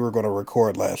thought we were gonna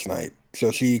record last night,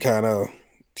 so she kind of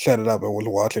set it up and was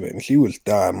watching it, and she was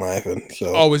dying laughing.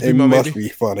 So Always Be it My must Maybe? be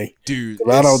funny, Dude.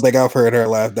 I don't think I've heard her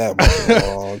laugh that much in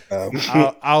a long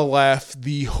time. I'll laugh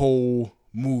the whole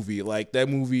movie. Like, that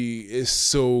movie is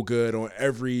so good on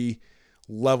every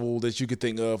level that you could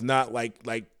think of. Not like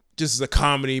just as a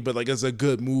comedy, but like as a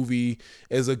good movie,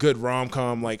 as a good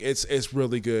rom-com. Like, it's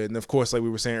really good. And of course, like we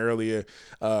were saying earlier,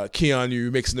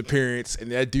 Keanu makes an appearance,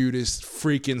 and that dude is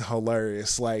freaking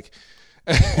hilarious. Like,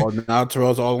 now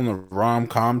Terrell's all on the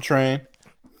rom-com train.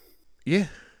 Yeah.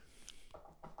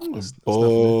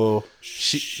 Oh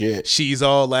shit! She's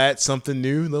all that, something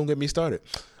new. Don't get me started.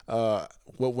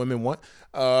 what women want.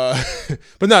 But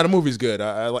no, the movie's good.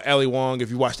 I like Ali Wong. If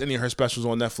you watched any of her specials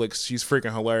on Netflix, she's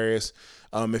freaking hilarious.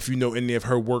 If you know any of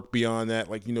her work beyond that,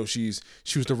 like, you know, she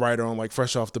was the writer on like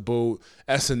Fresh Off the Boat,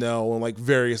 SNL, and like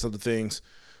various other things.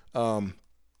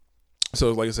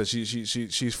 So like I said, she's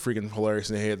freaking hilarious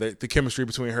in the head. The chemistry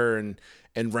between her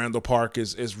and Randall Park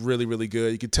is really, really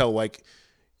good. You could tell like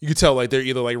they're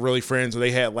either like really friends or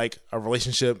they had like a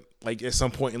relationship like at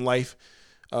some point in life.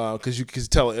 Because you can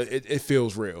tell it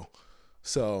feels real.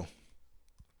 So,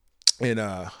 and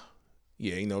yeah,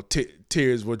 you know,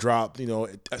 tears were dropped. You know,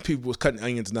 people was cutting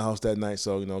onions in the house that night,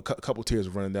 so you know, a couple tears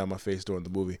were running down my face during the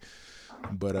movie.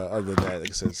 But other than that,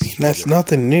 like I said, that's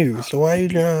nothing new. So why you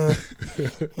trying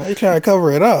to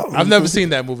cover it up? I've never seen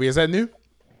that movie. Is that new?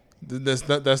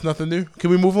 That's nothing new. Can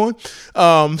we move on?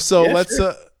 So yeah, let's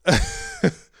sure.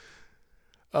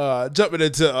 Jumping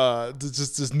into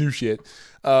just this new shit.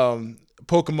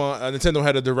 Pokemon, Nintendo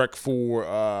had a direct for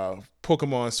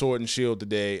Pokemon Sword and Shield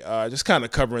today, just kind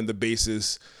of covering the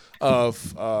basis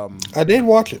of I did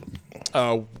watch it.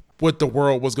 What the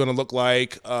world was going to look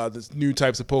like, the new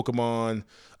types of Pokemon,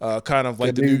 kind of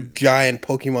like the new giant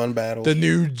Pokemon battles. The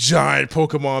new giant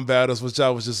Pokemon battles, which I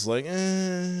was just like,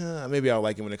 maybe I'll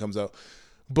like it when it comes out.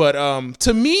 But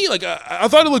to me, like I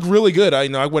thought it looked really good.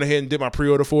 I went ahead and did my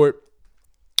pre-order for it.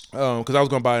 Because I was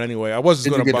going to buy it anyway. I was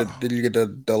just going to buy. Did you get the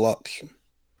deluxe?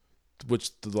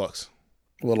 Which deluxe?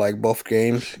 Well, like both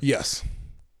games. Yes,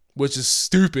 which is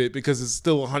stupid because it's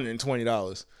still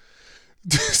 $120.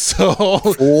 So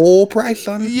full price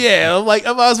on it. Yeah, like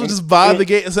I might as well just buy the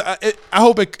game. So I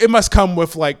hope it must come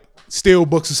with like steel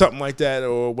books or something like that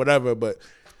or whatever. But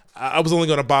I was only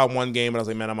going to buy one game, and I was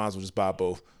like, man, I might as well just buy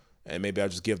both, and maybe I'll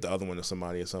just give the other one to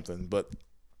somebody or something. But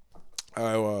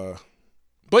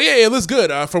But yeah, it looks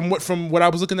good. From what I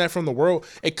was looking at from the world,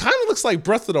 it kind of looks like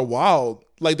Breath of the Wild.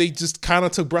 Like they just kind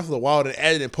of took Breath of the Wild and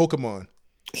added in Pokemon.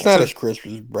 It's not as crisp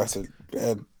as Breath of.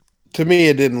 To me,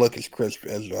 it didn't look as crisp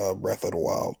as Breath of the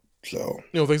Wild. So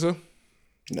you don't think so?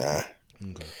 Nah.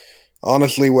 Okay.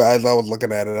 Honestly, as I was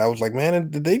looking at it, I was like,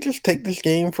 man, did they just take this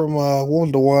game from what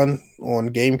was the one on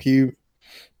GameCube?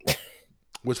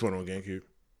 Which one on GameCube?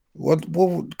 What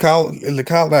is it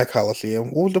called? Not Coliseum.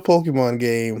 What was the Pokemon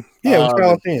game? Yeah, it was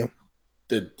Coliseum.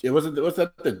 Was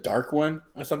that the dark one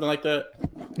or something like that?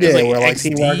 Yeah, like where like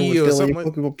Team Rocket was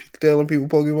stealing people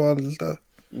Pokemon and stuff.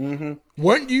 Mm-hmm.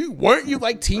 Weren't you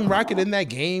like Team Rocket in that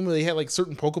game where they had like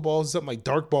certain Pokeballs, something like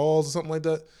Dark Balls or something like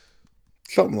that?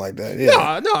 Something like that.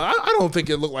 Yeah. No, I don't think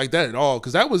it looked like that at all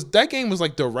because that game was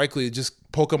like directly just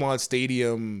Pokemon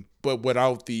Stadium, but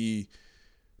without the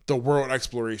world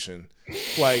exploration.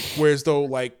 Like whereas though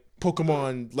like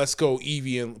Pokemon Let's Go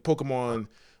Eevee and Pokemon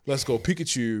Let's Go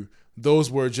Pikachu,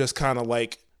 those were just kind of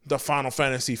like the Final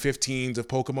Fantasy 15s of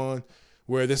Pokemon,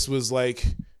 where this was like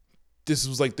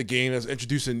the game that's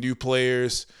introducing new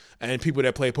players and people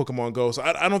that play Pokemon Go. So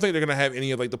I don't think they're gonna have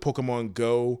any of like the Pokemon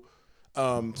Go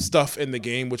stuff in the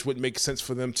game, which would make sense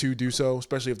for them to do so,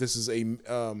 especially if this is a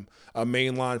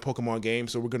mainline Pokemon game.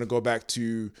 So we're gonna go back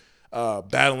to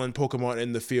battling Pokemon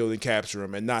in the field and capture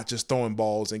them, and not just throwing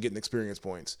balls and getting experience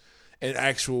points. And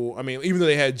even though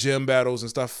they had gym battles and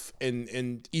stuff in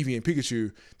Eevee and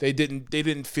Pikachu, they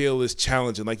didn't feel as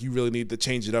challenging. Like you really need to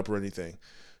change it up or anything.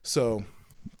 So,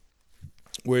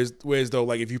 whereas though,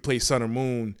 like if you play Sun or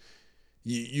Moon,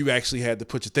 you actually had to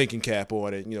put your thinking cap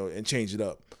on it, and change it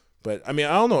up. But I mean,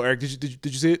 I don't know, Eric. Did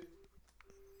you see it?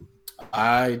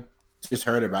 I just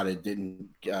heard about it. Didn't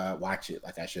watch it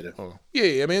like I should have. Oh.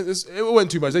 Yeah. I mean, it wasn't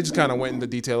too much. They just kind of went into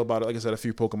detail about it. Like I said, a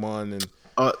few Pokemon and.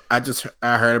 I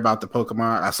heard about the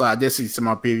Pokemon. I did see some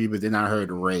on preview, but then I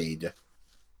heard raid.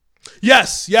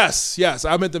 Yes.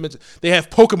 I meant to mention they have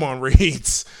Pokemon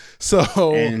raids.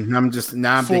 So and I'm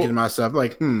thinking to myself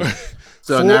like,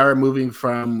 So now we're moving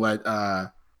from what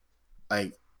the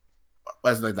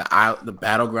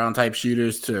battleground type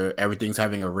shooters to everything's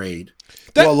having a raid.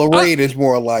 The raid is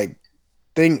more like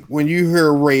when you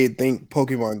hear raid, think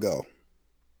Pokemon Go.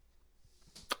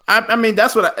 I mean,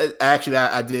 that's what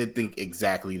I did think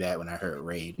exactly that when I heard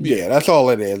raid. Yeah, that's all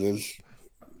it is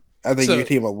I think you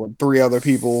team up with 3 other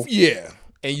people. Yeah,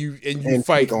 and you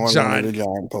fight giant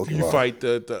Pokemon. You fight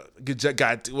the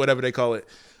guy, whatever they call it,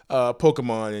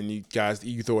 Pokemon, and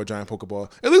you throw a giant Pokeball.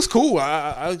 It looks cool.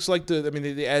 I just like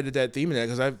they added that theme in there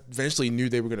because I eventually knew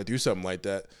they were going to do something like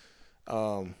that.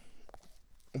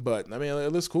 But I mean,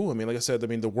 it looks cool. I mean, like I said,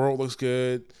 the world looks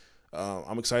good.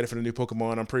 I'm excited for the new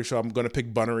Pokemon. I'm pretty sure I'm going to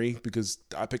pick Bunnery because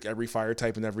I pick every fire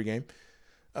type in every game.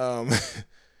 And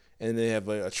they have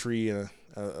a tree and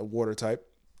a water type.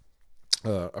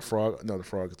 A frog. No, the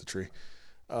frog is the tree.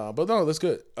 But no, that's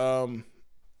good.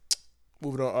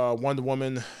 moving on. Wonder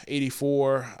Woman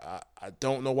 84. I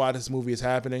don't know why this movie is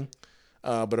happening,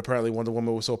 but apparently Wonder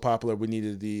Woman was so popular we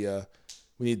needed the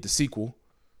sequel.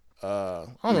 I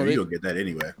don't know. You'll get that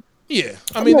anyway. Yeah,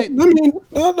 I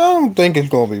don't think it's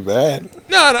gonna be bad.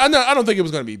 No, I don't think it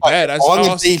was gonna be bad. As long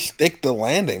as they stick the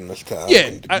landing this time.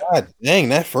 Yeah, God dang,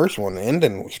 that first one, the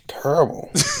ending was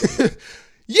terrible.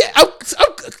 Yeah,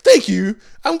 thank you.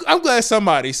 I'm glad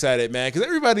somebody said it, man, because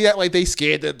everybody act like they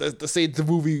scared that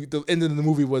the end of the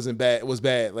movie was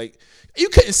bad. Like you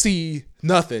couldn't see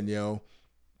nothing, yo.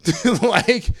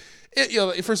 Like,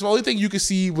 first of all, the only thing you could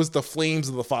see was the flames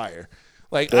of the fire.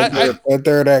 Like that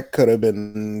could have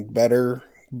been better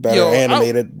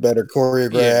animated, better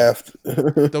choreographed.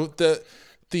 Yeah.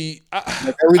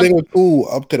 Everything was cool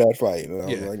up to that fight. And I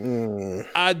was like,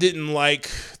 I didn't like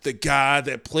the guy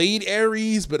that played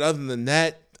Ares, but other than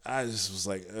that, I just was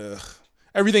like, ugh.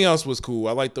 Everything else was cool.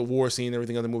 I like the war scene and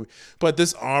everything in the movie, but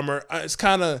this armor, it's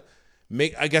kind of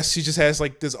I guess she just has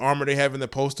like this armor they have in the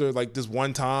poster, like this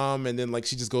one time, and then like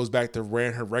she just goes back to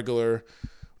wearing her regular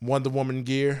Wonder Woman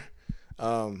gear.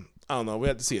 I don't know. We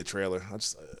have to see a trailer. I'm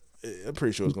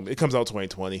pretty sure it comes out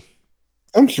 2020.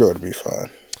 I'm sure it'll be fine.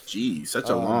 Geez, such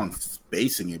a long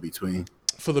spacing in between.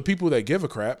 For the people that give a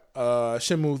crap,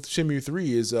 Shenmue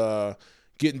 3 is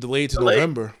getting delayed to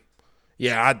November.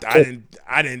 Yeah,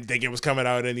 I didn't think it was coming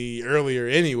out any earlier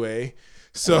anyway.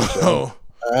 So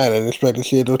I didn't expect to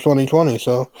see it till 2020.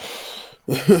 So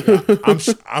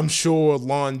I'm sure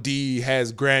Lon D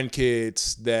has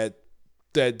grandkids that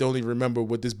don't even remember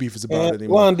what this beef is about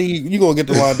anymore. Lon D, you gonna get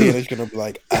to Lon D and it's gonna be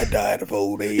like, I died of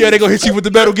old age. Yeah, they gonna hit you with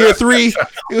the Metal Gear 3.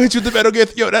 They'll hit you with the Metal Gear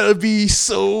 3. Yo, that would be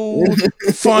so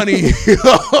funny.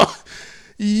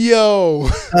 Yo,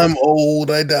 I'm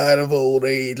old. I died of old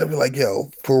age. I'll be like,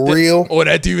 yo, for real? Or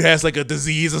that dude has like a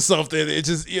disease or something. It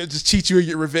just cheat you and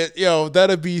get revenge. Yo,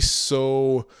 that'd be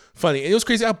so funny. And it was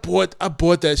crazy. I bought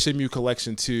that Shenmue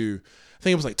collection too. I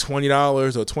think it was like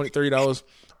 $20 or $30.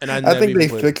 And I think they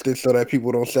fixed it so that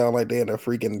people don't sound like they're in a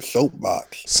freaking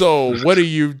soapbox. So what are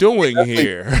you doing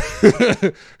here?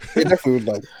 It definitely was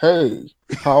like, hey,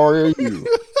 how are you?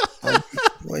 Like,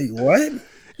 wait, what?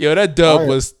 Yo, that dub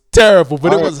was terrible,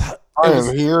 but it was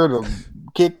here to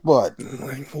kick butt.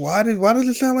 Like, why does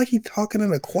it sound like he's talking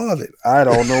in a closet? I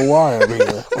don't know why I'm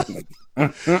here.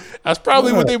 That's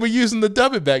probably what they were using to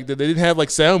dub it back then. They didn't have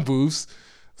like sound booths.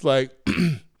 It's like,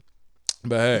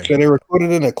 but hey, so they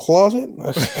recorded in a closet.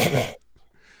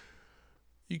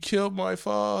 You killed my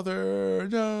father.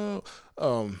 No.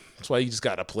 That's why you just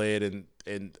gotta play it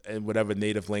in whatever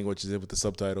native language is it with the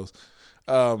subtitles.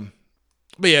 But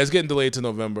yeah, it's getting delayed to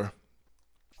November.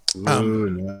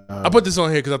 I put this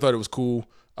on here because I thought it was cool.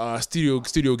 Studio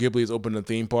Ghibli has opened a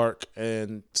theme park,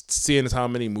 and seeing as how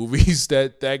many movies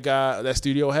that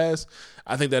studio has,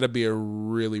 I think that'd be a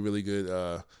really, really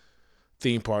good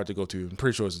theme park to go to. I'm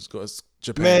pretty sure it's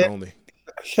Japan only.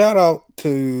 Shout out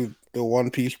to the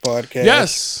One Piece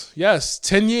podcast. Yes.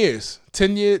 10 years.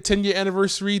 10 year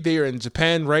anniversary. They are in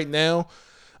Japan right now,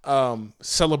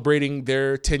 celebrating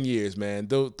their 10 years, man.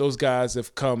 Those guys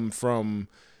have come from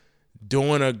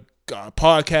doing a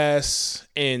podcast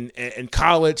in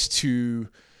college to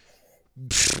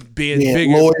being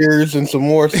bigger lawyers and some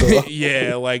more stuff.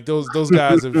 Yeah, like those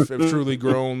guys have truly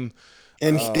grown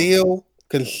and still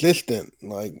consistent.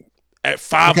 Like at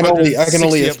 500, I can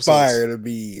only aspire to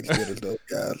be as good as those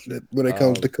guys when it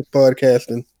comes to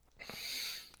podcasting.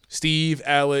 Steve,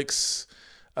 Alex,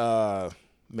 man,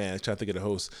 I'm trying to think of the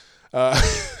host.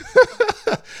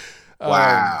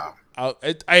 Wow.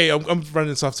 I'm running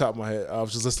this off the top of my head. I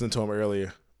was just listening to him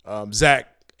earlier. Zach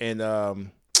and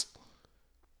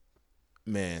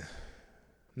man,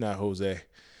 not Jose,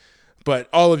 but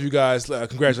all of you guys,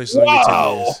 congratulations on your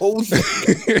 10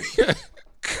 years.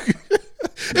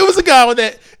 It was a guy with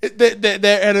that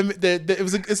anime.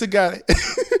 It's a guy.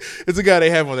 It's a guy they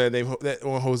have on that name. That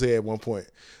on Jose at one point.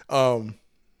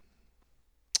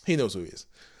 He knows who he is.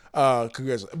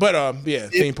 Congratulations. But yeah,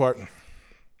 theme park. What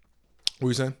were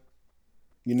you saying?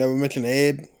 You never mentioned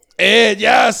Ed. Ed,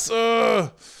 yes.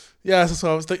 Yes, that's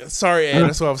what I was thinking. Sorry, Ed.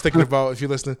 That's what I was thinking about. If you're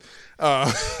listening.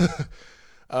 And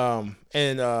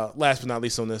last but not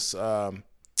least on this,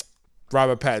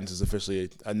 Robert Pattinson is officially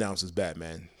announced as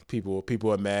Batman. People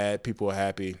are mad. People are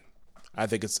happy. I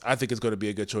think it's going to be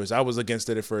a good choice. I was against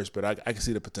it at first, but I can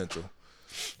see the potential.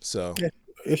 So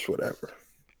it's whatever.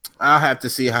 I'll have to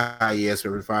see how he is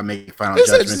before I make final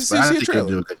judgments. But I think he'll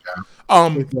do a good job.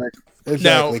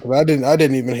 Exactly. Because I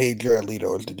didn't even hate Jared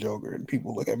Leto as the Joker, and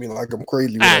people look at me like I'm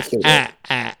crazy when I say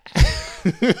that.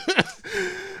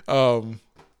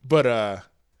 But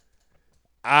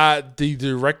The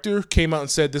director came out and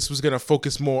said this was going to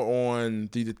focus more on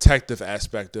the detective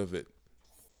aspect of it.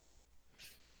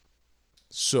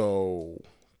 So,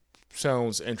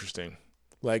 sounds interesting.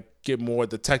 Like, get more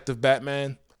detective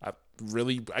Batman.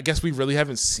 I guess we really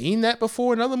haven't seen that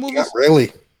before in other movies. Not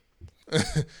really.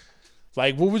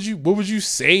 Like, what would you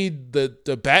say the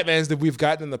Batmans that we've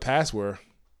gotten in the past were?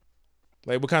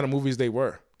 Like, what kind of movies they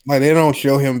were? Like, they don't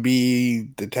show him be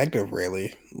detective,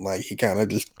 really. Like, he kind of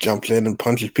just jumps in and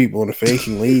punches people in the face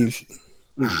and leaves.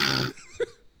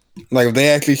 Like, if they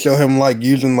actually show him, like,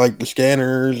 using, like, the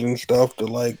scanners and stuff to,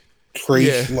 like,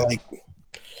 trace, like,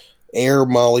 air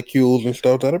molecules and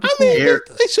stuff. That'd be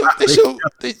cool.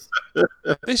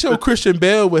 They show Christian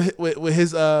Bale with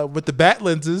his with the bat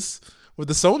lenses, with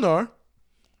the sonar.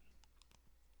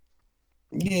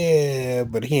 Yeah,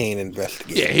 but he ain't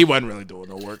investigating. Yeah, he wasn't really doing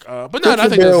no work. But no, I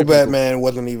think Bale Batman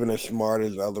wasn't even as smart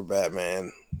as other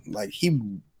Batman. Like he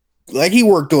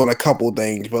worked on a couple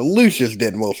things, but Lucius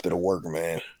did most of the work,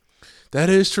 man. That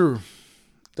is true.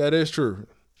 That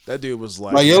dude was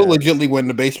like yo legitimately went in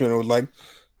the basement and was like,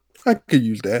 I could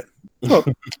use that. Oh,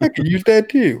 I could use that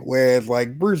too. Whereas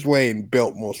like Bruce Wayne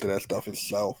built most of that stuff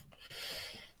himself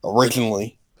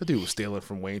originally. That dude was stealing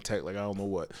from Wayne Tech like I don't know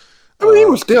what. I mean, he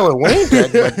was stealing Wayne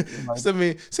Tech, but like, I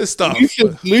mean, it's stuff.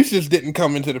 Lucius didn't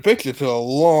come into the picture till a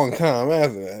long time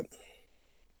after that.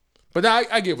 But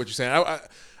I get what you're saying.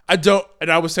 I don't,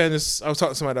 and I was saying this. I was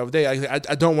talking to somebody the other day.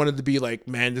 I don't want it to be like,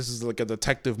 man, this is like a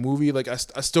detective movie. Like I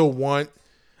still want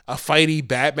a fighty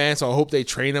Batman, so I hope they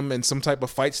train him in some type of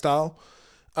fight style.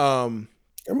 I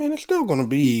mean, it's still going to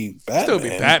be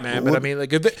Batman. But I mean,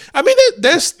 like,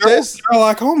 there's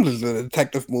Sherlock Holmes is a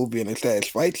detective movie and it has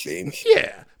fight scenes.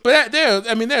 Yeah, but there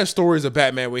are stories of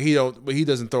Batman where he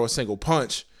doesn't throw a single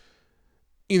punch.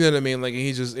 You know what I mean? Like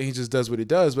he just does what he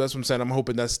does. But that's what I'm saying. I'm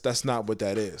hoping that's not what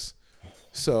that is.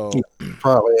 So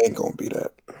probably ain't gonna be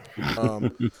that.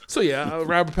 So yeah,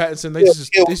 Robert Pattinson.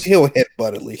 He'll hit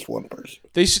butt at least one person.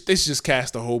 They should just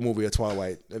cast the whole movie of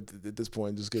Twilight at this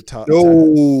point. Just get top.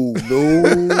 No,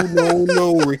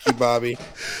 Ricky Bobby.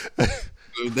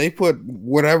 They put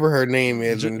whatever her name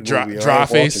is in the movie.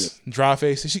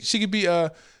 Drawface. She could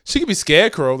be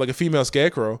Scarecrow, like a female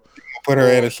Scarecrow. Put her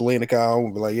in a Selena Kyle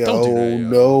and be like,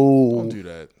 don't do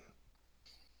that.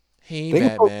 Hey,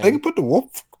 they can put the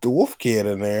wolf kid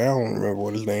in there. I don't remember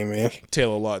what his name is.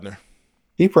 Taylor Lautner.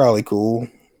 He probably cool.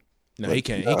 No, he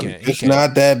can't. It's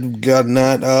not that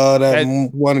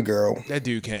one girl. That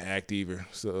dude can't act either.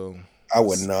 So I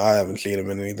wouldn't know. I haven't seen him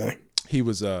in anything. He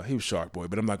was Shark Boy,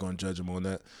 but I'm not going to judge him on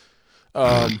that.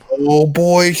 Oh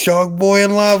boy, Shark Boy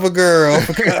and Lava Girl.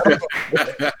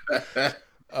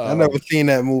 I never seen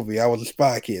that movie. I was a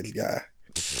Spy Kids guy.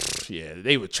 Yeah,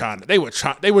 they were trying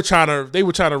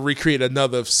to recreate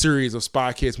another series of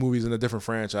Spy Kids movies in a different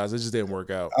franchise. It just didn't work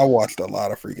out. I watched a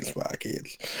lot of freaking Spy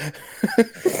Kids.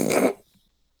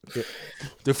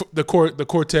 The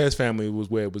Cortez family was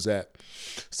where it was at.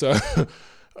 So,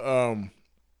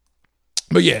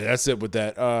 but yeah, that's it with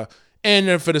that. And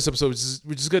then for this episode,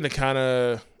 we're just going to kind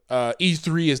of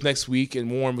E3 is next week,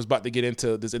 and Warren was about to get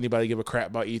into. Does anybody give a crap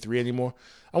about E3 anymore?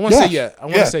 I want to say yes. I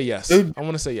want to say yes. Dude. I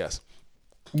want to say yes.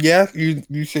 Yeah,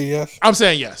 you say yes? I'm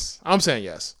saying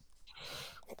yes.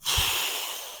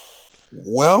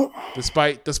 Well,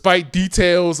 despite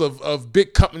details of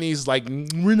big companies like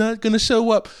we're not gonna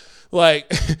show up, like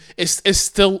it's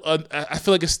still I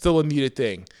feel like it's still a needed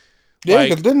thing. Yeah,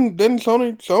 because then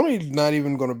Sony's not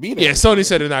even gonna be there. Yeah, Sony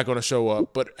said they're not gonna show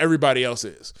up, but everybody else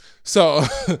is. So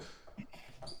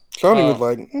Sony was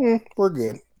like, we're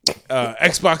good.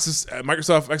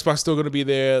 Microsoft Xbox still going to be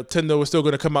there. Nintendo is still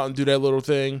going to come out and do that little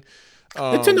thing.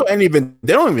 Nintendo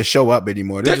they don't even show up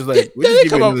anymore. They're just like we just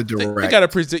give it the direct. They got a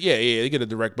present. Yeah, they get a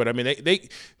direct. But I mean,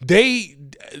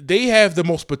 they have the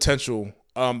most potential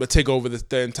to take over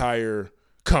the entire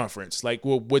conference. Like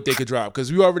what they could drop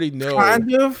because we already know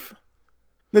kind of.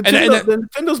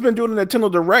 Nintendo's been doing the Nintendo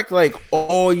Direct like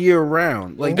all year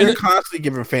round. Like they're constantly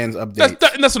giving fans updates.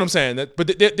 That's what I'm saying.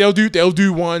 But they'll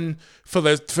do one for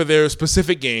their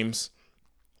specific games,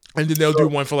 and then they'll do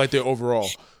one for like their overall.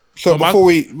 So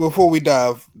before we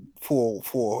dive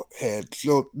full head,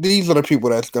 so these are the people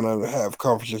that's gonna have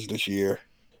conferences this year.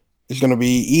 It's gonna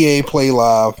be EA Play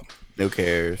Live. Who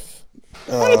cares?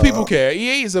 A lot of people care.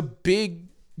 EA is a big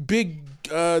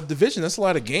division. That's a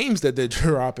lot of games that they're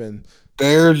dropping.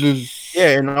 Theirs is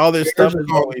and all this stuff is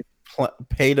always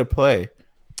pay to play.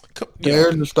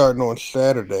 Theirs is starting on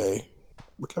Saturday,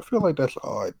 which I feel like that's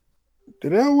odd.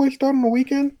 Did it always start on the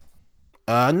weekend?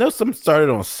 I know some started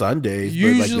on Sundays.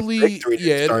 Usually,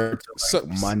 start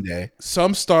Monday.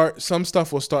 Some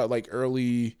stuff will start like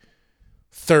early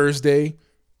Thursday.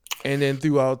 and then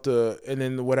throughout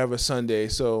whatever Sunday.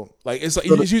 So like it's like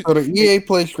So the EA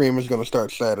Play stream is going to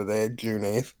start Saturday, June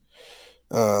 8th.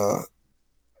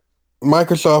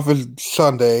 Microsoft is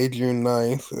Sunday, June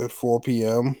 9th at 4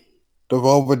 p.m.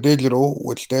 Devolver Digital,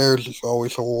 which theirs is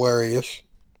always hilarious.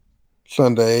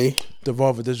 Sunday.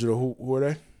 Devolver Digital, who are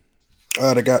they?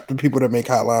 They got the people that make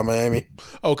Hotline Miami.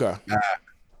 Okay.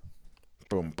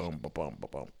 Boom, boom, boom, boom,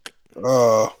 boom,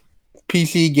 boom.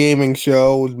 PC Gaming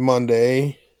Show is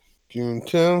Monday, June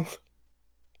 10th.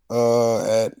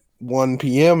 At 1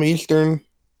 p.m. Eastern.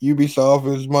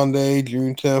 Ubisoft is Monday,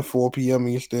 June 10th, 4 p.m.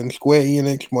 Eastern. Square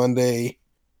Enix Monday.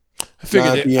 I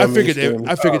figured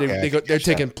they're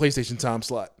taking PlayStation time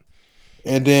slot.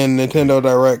 And then Nintendo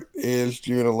Direct is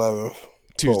June 11th.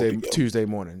 Tuesday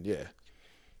morning, yeah.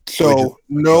 So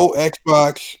no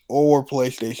Xbox or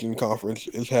PlayStation conference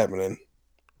is happening.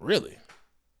 Really?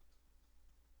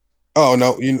 Oh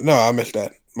no, I missed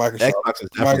that. Microsoft is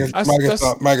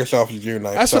June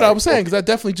 9th. That's what I was saying, because I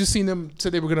definitely just seen them say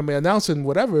they were going to be announcing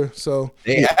whatever. So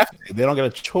they have to. They don't get a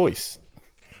choice.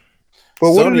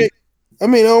 But what do they? I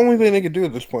mean, the only thing they could do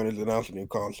at this point is announce a new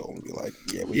console and be like,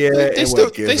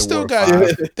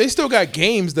 they still got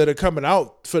games that are coming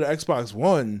out for the Xbox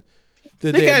One.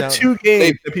 They got two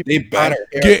games that people better.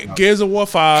 Gears of War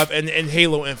 5 and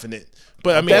Halo Infinite.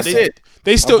 But I mean, that's it.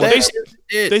 They still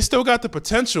got the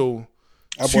potential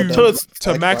to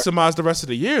maximize the rest of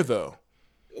the year, thow.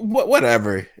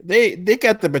 Whatever. They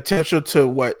got the potential to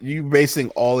what you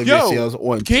basing all of your sales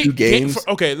on two games.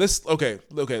 Let me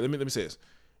say this.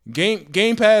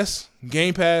 Game Pass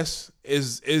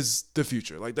is the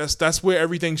future. Like that's where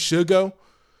everything should go.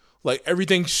 Like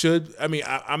everything should. I mean,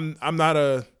 I'm not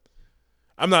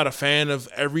a fan of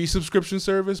every subscription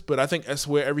service, but I think that's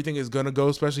where everything is gonna go,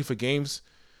 especially for games.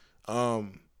 The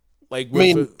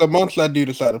months I do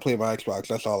decide to play my Xbox,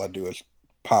 that's all I do is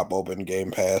pop open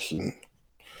Game Pass, and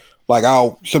like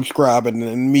I'll subscribe and then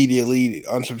immediately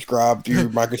unsubscribe through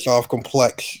Microsoft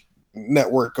complex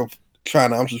network of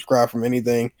trying to unsubscribe from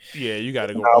anything. Yeah, you got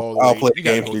to go. I'll play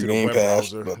games through Game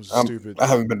Pass, but I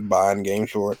haven't been buying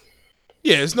games for it.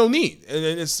 Yeah, there's no need,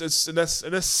 and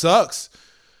that sucks.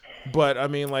 But I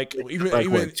mean, like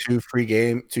even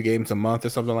two games a month or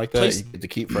something like that. You get to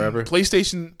keep forever.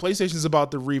 PlayStation's about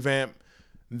to revamp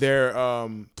their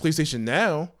PlayStation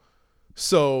Now.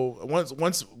 So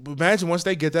once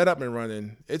they get that up and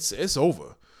running, it's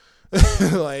over.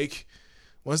 Like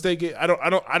once they get,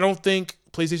 I don't think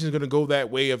PlayStation is going to go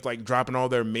that way of like dropping all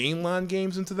their mainline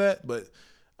games into that. But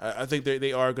I think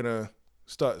they are going to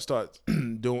start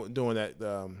doing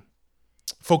that.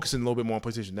 Focusing a little bit more on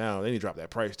PlayStation Now. They need to drop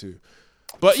that price too.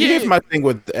 But here's my thing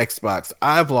with the Xbox.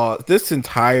 I've lost this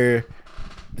entire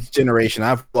generation.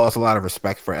 I've lost a lot of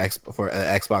respect for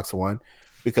Xbox One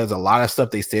because a lot of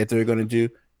stuff they said they were going to do,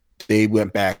 they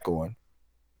went back on.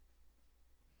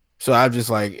 So I'm just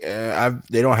like,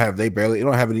 they don't have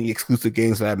any exclusive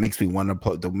games that makes me want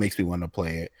to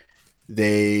play it.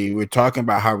 They were talking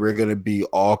about how we're going to be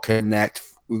all Connect.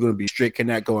 We're going to be straight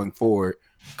Connect going forward.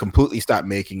 Completely stop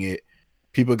making it.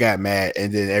 People got mad,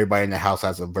 and then everybody in the house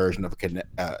has a version of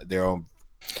their own.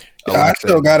 I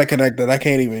still got a Connect that I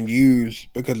can't even use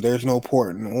because there's no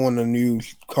port on the new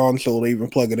console to even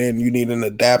plug it in. You need an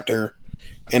adapter,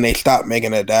 and they stopped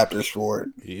making adapters for it.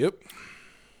 Yep.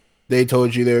 They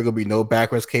told you there are going to be no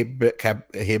backwards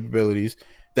capabilities.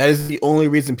 That is the only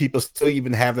reason people still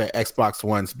even have their Xbox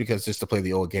Ones, because just to play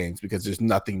the old games, because there's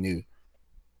nothing new.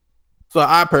 So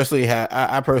I personally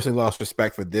lost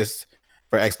respect for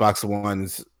Xbox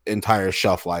One's entire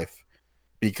shelf life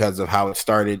because of how it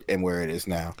started and where it is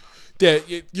now. Yeah,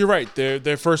 you're right.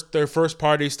 Their first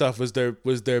party stuff was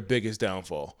their biggest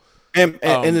downfall. And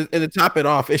to top it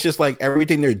off, it's just like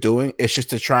everything they're doing, it's just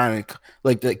to try and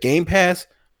like the Game Pass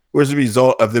was a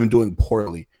result of them doing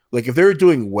poorly. Like if they were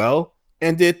doing well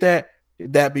and did that,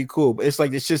 that'd be cool. But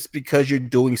it's just because you're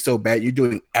doing so bad, you're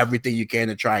doing everything you can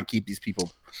to try and keep these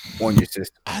people on your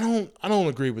system. I don't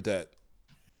agree with that.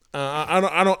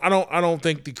 I don't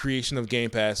think the creation of Game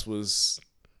Pass was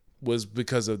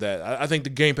because of that. I think the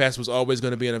Game Pass was always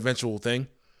going to be an eventual thing,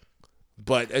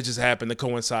 but it just happened to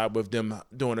coincide with them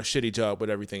doing a shitty job with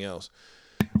everything else.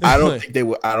 I don't think it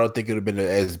would have been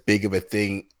as big of a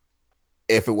thing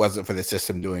if it wasn't for the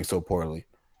system doing so poorly.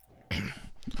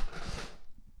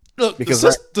 Look, because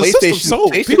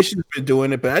PlayStation's been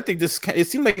doing it, but I think it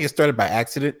seemed like it started by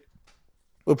accident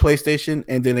with PlayStation,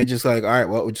 and then they just like, all right,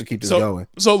 well, we'll just keep this going.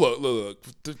 So look,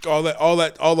 all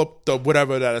of the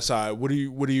whatever that aside, what do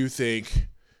you think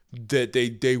that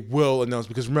they will announce?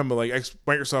 Because remember, like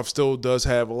Microsoft still does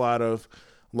have a lot of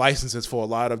licenses for a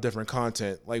lot of different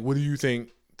content. Like, what do you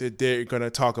think that they're going to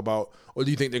talk about, or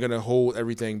do you think they're going to hold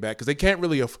everything back? Because they can't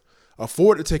really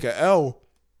afford to take a L,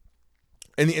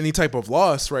 any type of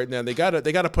loss right now. They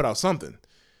gotta put out something.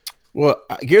 Well,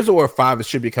 Gears of War 5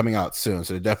 should be coming out soon,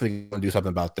 so they're definitely going to do something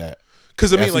about that.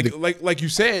 Because I mean, like you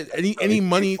said, any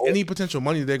money, any potential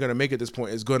money they're going to make at this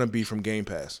point is going to be from Game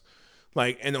Pass.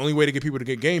 Like, and the only way to get people to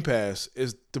get Game Pass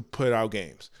is to put out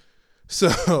games.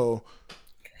 So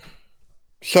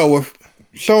with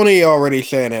Sony already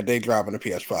saying that they're dropping the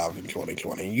PS5 in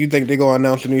 2020, you think they're going to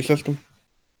announce a new system?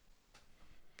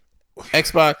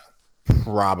 Xbox,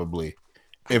 probably.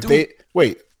 I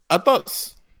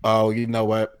thought. Oh, you know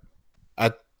what?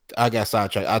 I got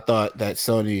sidetracked. I thought that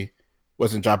Sony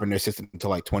wasn't dropping their system until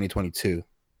like 2022.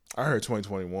 I heard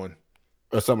 2021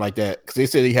 or something like that, because they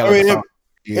said he had.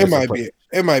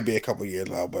 It might be a couple years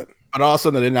out, but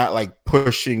also they're not like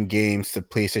pushing games to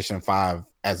PlayStation 5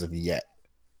 as of yet.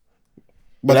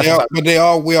 But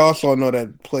we also know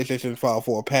that PlayStation filed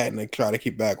for a patent to try to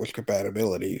keep backwards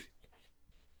compatibility.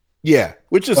 Yeah,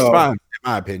 which is fine in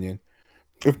my opinion.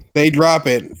 If they drop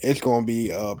it, it's going to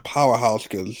be a powerhouse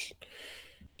because,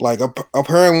 like,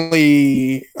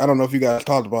 apparently, I don't know if you guys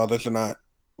talked about this or not.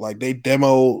 Like, they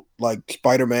demoed like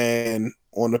Spider-Man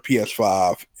on the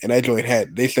PS5, and that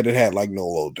joint they said it had like no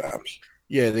load times.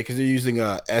 Yeah, because they're using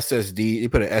a SSD. They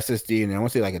put an SSD in, I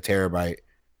want to say like a terabyte,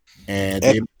 and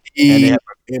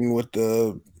with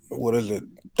the what is it?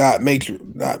 Dot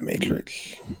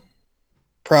matrix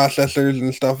processors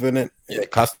and stuff in it. Yeah,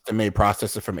 custom made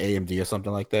processor from AMD or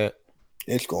something like that.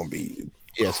 It's gonna be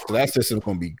so that system's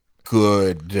gonna be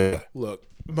good. Look,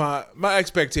 my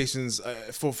expectations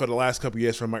for the last couple of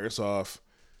years from Microsoft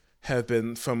have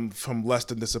been from less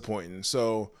than disappointing.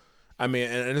 So, I mean,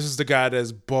 and this is the guy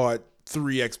that's bought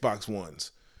 3 Xbox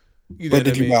Ones. But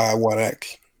did you buy One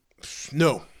X?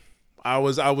 No, I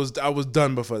was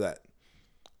done before that.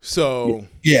 So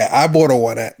yeah, I bought a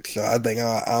One X, so I think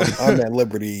I'm at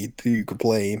liberty to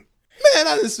complain. Man,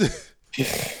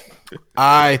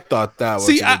 I thought that was.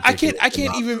 See, I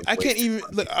can't even.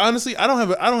 Look, honestly, I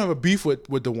don't have a beef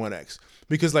with the One X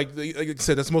because, like I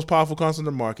said, that's the most powerful console in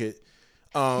the market.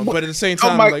 But at the same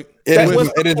time,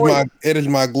 it is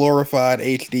my glorified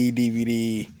HD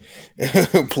DVD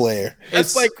player.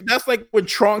 That's like when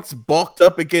Trunks bulked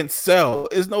up against Cell.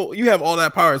 You have all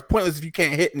that power. It's pointless if you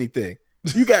can't hit anything.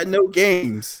 You got no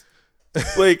games.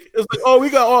 Like it's like we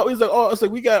got all. It's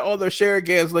like we got all their share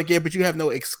games. Like yeah, but you have no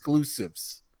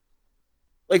exclusives.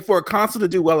 Like for a console to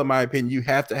do well, in my opinion, you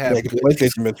have to have.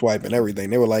 PlayStation been swiping everything.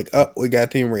 They were like, "Oh, we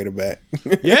got Tomb Raider back."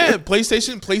 Yeah,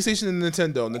 PlayStation, and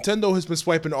Nintendo. Nintendo has been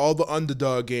swiping all the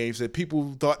underdog games that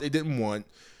people thought they didn't want.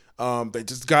 They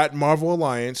just got Marvel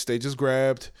Alliance. They just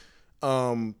grabbed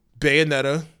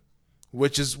Bayonetta,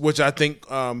 which I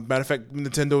think, matter of fact,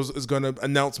 Nintendo is going to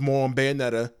announce more on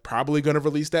Bayonetta. Probably going to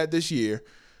release that this year.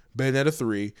 Bayonetta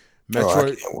 3,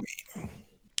 Metroid.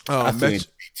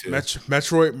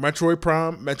 Metroid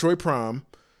Prime.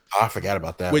 Oh, I forgot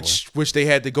about that. Which they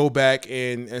had to go back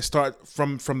and start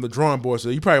from the drawing board. So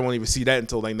you probably won't even see that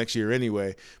until like next year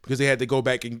anyway, because they had to go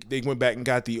back and they went back and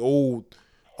got the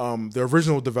the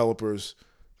original developers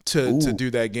to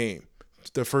do that game.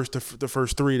 The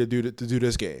first 3 to do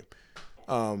this game.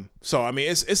 So I mean,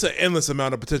 it's an endless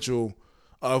amount of potential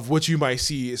of what you might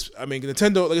see. I mean,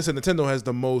 Nintendo, like I said, Nintendo has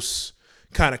the most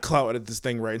kind of clout at this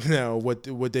thing right now.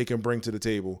 What they can bring to the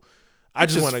table. I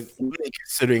just want to,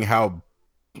 considering how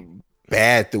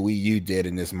bad the Wii U did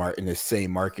in this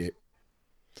same market.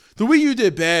 The Wii U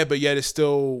did bad, but yet it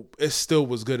still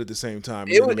was good at the same time.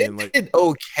 You know what I mean? It did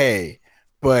okay,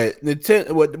 but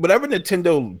whatever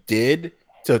Nintendo did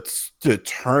to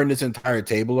turn this entire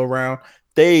table around,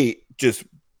 they just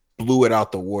blew it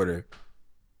out the water.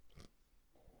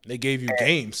 They gave you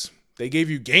games.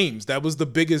 That was the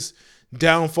biggest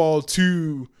downfall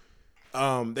to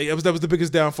that was the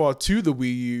biggest downfall to the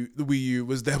Wii U. The Wii U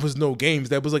was no games.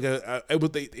 That was like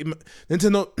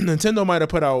Nintendo might have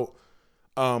put out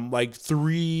like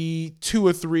 2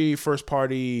 or 3 first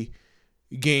party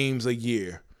games a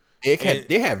year.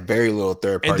 They have very little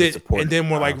third party support. And then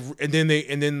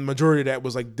majority of that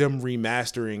was like them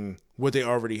remastering what they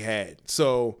already had.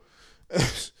 So yeah,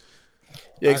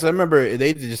 because I remember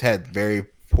they just had very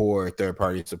poor third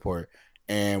party support.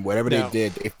 And whatever they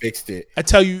did, they fixed it. I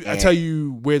tell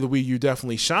you where the Wii U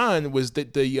definitely shined was the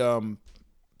eShop.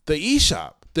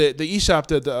 The eShop,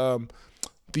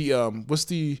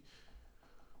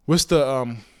 what's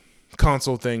the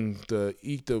console thing? You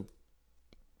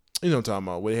know what I'm talking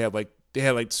about, where they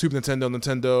had like Super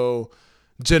Nintendo,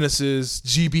 Genesis,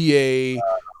 GBA,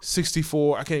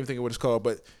 64. I can't even think of what it's called,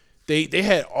 but they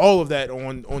had all of that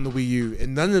on the Wii U,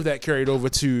 and none of that carried over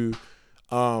to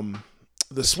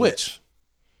The Switch.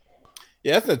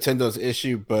 Yeah, that's Nintendo's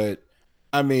issue, but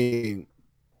I mean,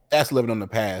 that's living on the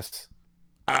past.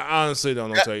 I honestly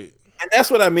don't know. And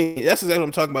that's what I mean. That's exactly what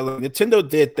I'm talking about. Like, Nintendo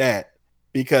did that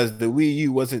because the Wii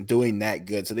U wasn't doing that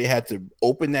good, so they had to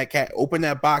open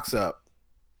that box up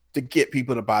to get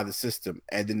people to buy the system,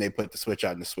 and then they put the Switch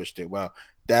out, and the Switch did well.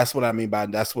 That's what I mean by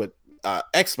that's what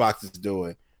Xbox is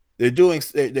doing.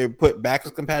 They're put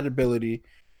backwards compatibility,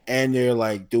 and they're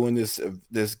like doing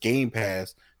this Game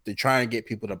Pass to try and get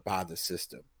people to buy the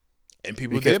system. And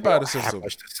people did buy the system.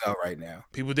 Much to sell right now.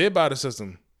 People did buy the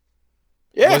system.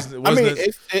 Yeah, wasn't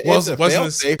it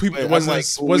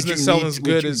selling as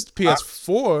good as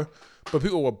PS4, but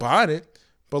people were buying it.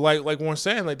 But like Warren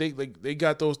saying, like they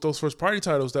got those first party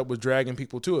titles that was dragging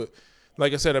people to it.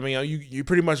 Like I said, I mean, you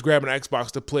pretty much grab an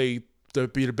Xbox to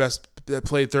be the best, that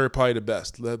play third party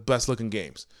the best looking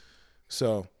games.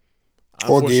 So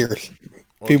or Gears,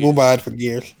 people buy it for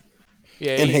Gears.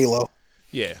 Yeah, and Halo.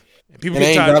 Yeah, and people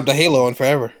ain't dropped the Halo in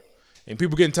forever. And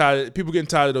people getting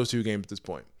tired of those two games at this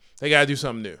point. They gotta do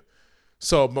something new.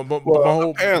 So,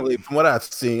 apparently, from what I've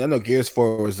seen, I know Gears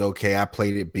 4 was okay. I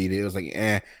played it, beat it. It was like,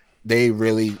 They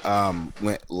really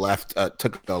went left,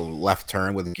 took a left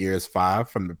turn with Gears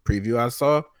 5 from the preview I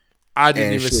saw. I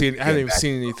hadn't even seen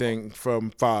anything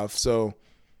from 5. So,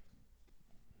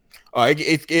 like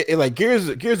Gears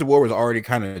of War was already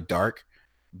kind of dark,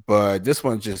 but this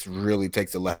one just really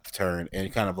takes a left turn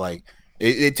and kind of like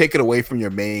it take it away from your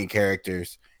main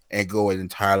characters and go an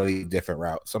entirely different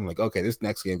route. So I'm like, okay, this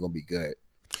next game gonna be good.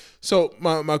 So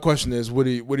my question is, what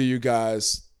are you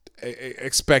guys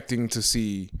expecting to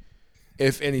see,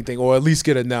 if anything, or at least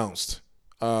get announced,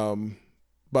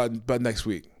 but next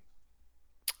week?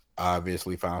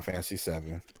 Obviously, Final Fantasy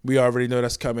VII. We already know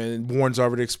that's coming. Warren's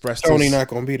already expressed. Sony not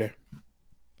gonna be there.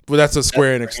 Well, that's a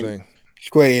Square Enix thing.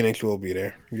 Square Enix will be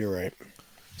there. You're right.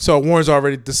 So Warren's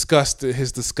already discussed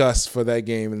his disgust for that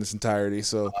game in its entirety.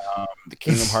 So the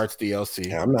Kingdom Hearts DLC.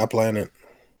 Yeah, I'm not playing it.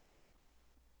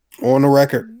 On the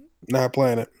record, not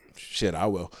playing it. Shit, I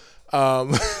will.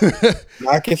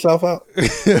 Knock yourself out.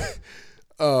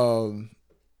 No,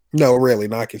 really,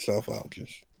 knock yourself out.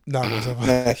 Just knock yourself out.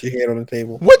 Smash your head on the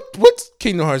table. What's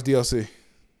Kingdom Hearts DLC?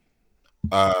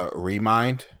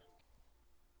 Remind.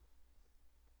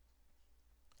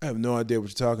 I have no idea what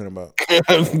you're talking about.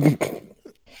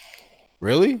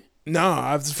 Really?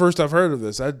 No, it's the first I've heard of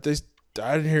this. I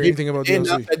didn't hear anything about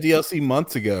DLC. That DLC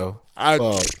months ago.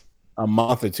 A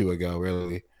month or two ago,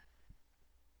 really.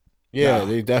 Yeah,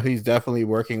 he's definitely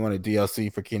working on a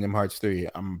DLC for Kingdom Hearts 3.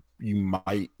 You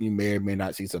may or may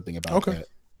not see something about that.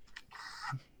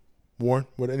 Warren,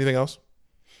 anything else?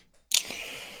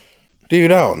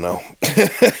 Dude, I don't know.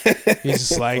 He's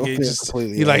just like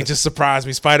just surprised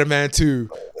me. Spider-Man 2,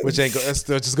 which that's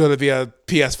just going to be a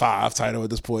PS5 title at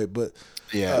this point, but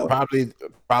yeah, probably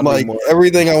like more.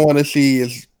 Everything I want to see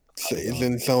is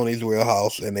in Sony's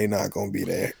wheelhouse, and they're not going to be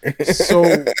there.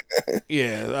 So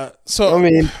yeah, I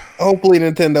mean, hopefully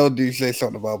Nintendo do say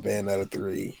something about Bayonetta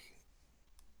 3.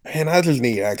 Man, I just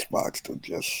need Xbox to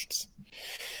just.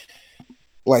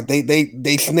 Like they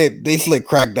slick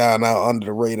Crackdown out under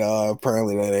the radar.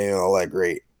 Apparently that ain't all that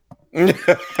great. Yeah.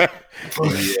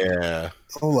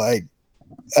 I'm like,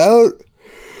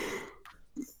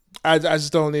 I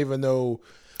just don't even know.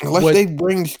 Unless they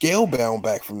bring Scalebound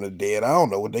back from the dead, I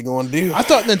don't know what they're gonna do. I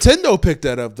thought Nintendo picked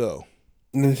that up though.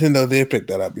 Nintendo did pick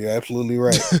that up. You're absolutely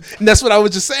right. And that's what I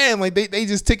was just saying. Like they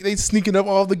sneaking up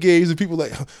all the games, and people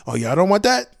like, oh yeah, I don't want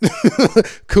that.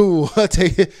 Cool, I'll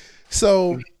take it.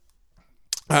 So.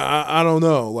 I don't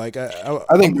know. Like I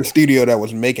think the studio that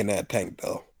was making that tank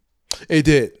though. It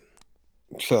did.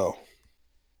 So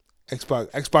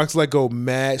Xbox let go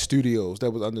mad studios that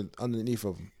was underneath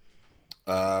of them.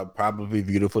 Probably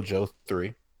Beautiful Joe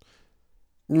 3.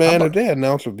 Man, if they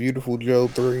announced a Beautiful Joe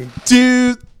 3,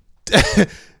 dude,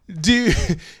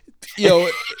 yo,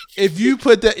 if you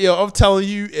put that, I'm telling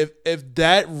you, if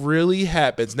that really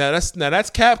happens, now that's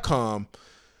Capcom,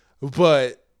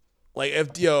 but like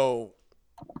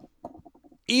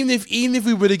even if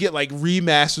we were to get like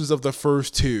remasters of the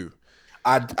first two,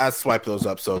 I'd swipe those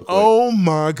up so quick. Oh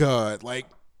my god! Like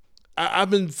I've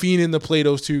been fiending to play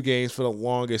those two games for the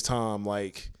longest time.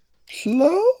 Like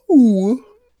slow.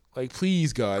 Like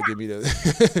please, God, give me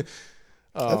the.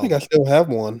 I think I still have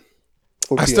one.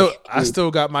 I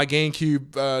still got my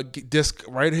GameCube disc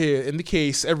right here in the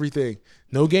case. Everything.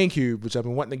 No GameCube, which I've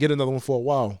been wanting to get another one for a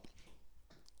while.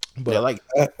 But yeah,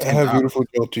 I have Beautiful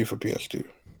Joe 2 for PS2.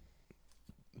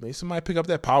 Maybe somebody pick up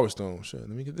that Power Stone. Shit, let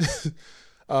me get this.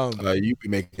 You be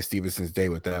making Stevenson's day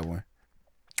with that one.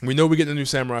 We know we get the new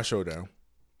Samurai Showdown,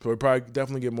 so we probably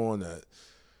definitely get more on that.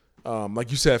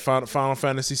 Like you said, Final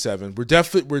Fantasy VII.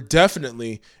 We're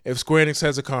definitely if Square Enix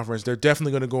has a conference, they're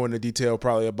definitely going to go into detail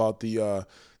probably about the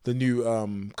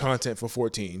new content for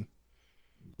 14.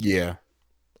 Yeah.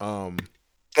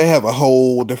 They have a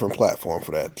whole different platform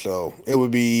for that, so it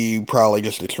would be probably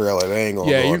just a trailer. They ain't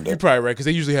gonna. Yeah, you're probably right because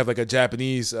they usually have like a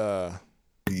Japanese. Show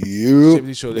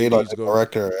They like to a go.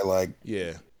 director and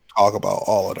talk about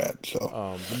all of that.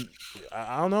 So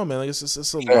I don't know, man. Like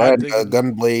it's a they lot. had a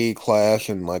Gunblade class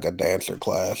and like a dancer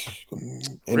class.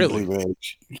 Really? Blue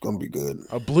Mage. It's gonna be good.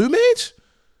 A Blue Mage?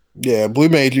 Yeah, Blue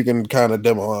Mage you can kind of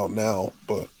demo out now,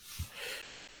 but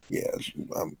yeah,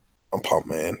 I'm pumped,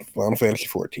 man. Final Fantasy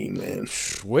 14, man.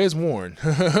 Where's Warren?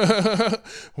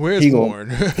 Where's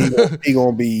Warren? He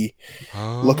gonna be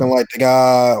looking like the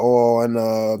guy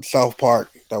on South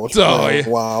Park that was playing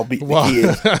while beating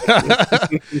the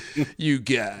kids. You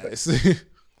guys.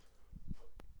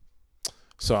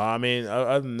 So I mean,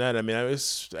 other than that, I mean,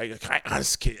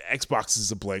 Xbox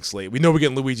is a blank slate. We know we're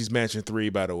getting Luigi's Mansion 3,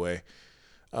 by the way.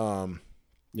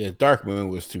 Yeah, Dark Moon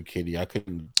was too kiddie. I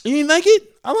couldn't. You didn't like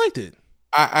it? I liked it.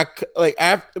 I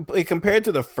compared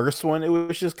to the first one, it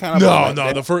was just kind of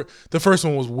the first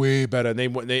one was way better. And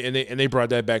they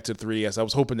brought that back to 3DS. I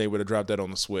was hoping they would have dropped that on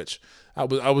the Switch. I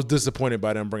was disappointed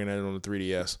by them bringing that in on the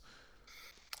 3DS.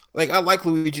 Like I like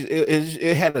Luigi.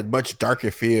 It had a much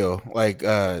darker feel. Like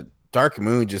Dark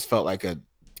Moon just felt like a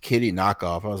kiddie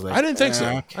knockoff. I was like, I didn't think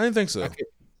so.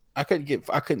 I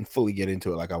couldn't fully get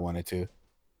into it like I wanted to.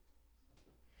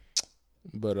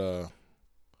 But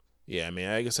yeah, I mean,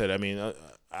 like I said,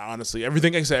 honestly,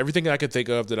 everything I could think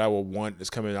of that I would want is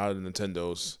coming out of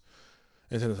Nintendo's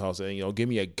house, and give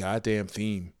me a goddamn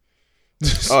theme.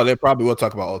 Oh, they probably will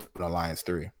talk about Ultimate Alliance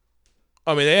 3.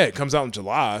 I mean, yeah, it comes out in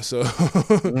July, so.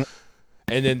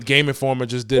 And then Game Informer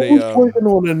just did working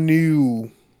on a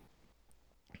new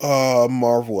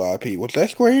Marvel IP. Was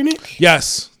that Square Enix?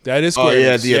 Yes, that is Square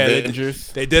Enix. The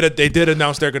Avengers. They did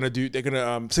announce they're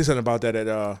gonna say something about that at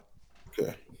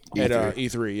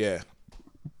E3. Yeah,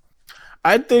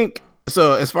 I think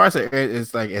so. As far as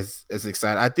it's like as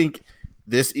exciting, I think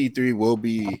this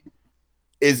E3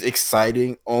 is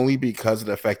exciting only because of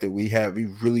the fact that we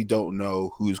really don't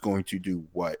know who's going to do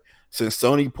what. Since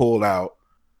Sony pulled out,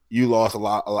 you lost a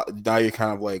lot. Now you're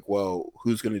kind of like, well,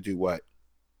 who's going to do what?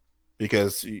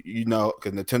 Because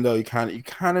because Nintendo, you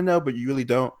kind of know, but you really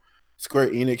don't.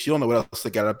 Square Enix, you don't know what else they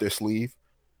got up their sleeve.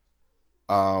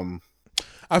 I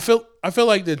feel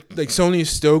like Sony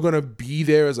is still gonna be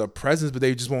there as a presence, but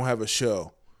they just won't have a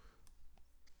show.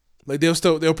 Like they'll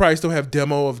probably still have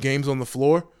demo of games on the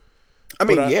floor. I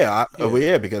mean,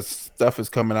 because stuff is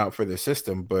coming out for their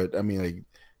system, but I mean, like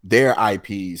their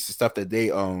IPs, stuff that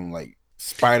they own, like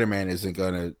Spider-Man isn't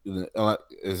gonna. You're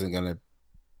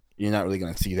not really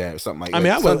gonna see that or something like. I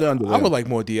mean, I would like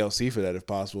more DLC for that if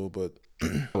possible, but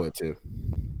I would too.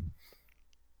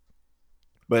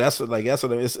 But that's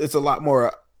what it's a lot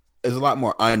more. It's a lot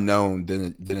more unknown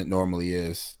than it normally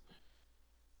is.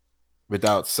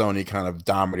 Without Sony kind of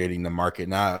dominating the market,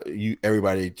 now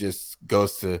everybody just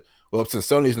goes to since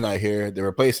Sony's not here, the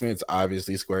replacement's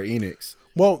obviously Square Enix.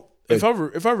 Well,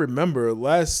 if I remember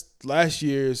last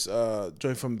year's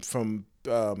joint from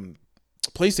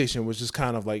PlayStation was just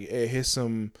kind of like, hey, here's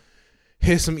some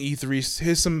E3,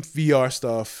 here's some VR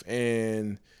stuff,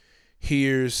 and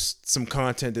here's some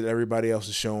content that everybody else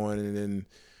is showing, and then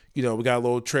we got a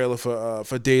little trailer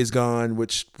for Days Gone,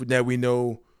 which now we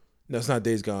know. No, it's not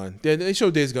Days Gone. They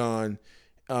showed Days Gone.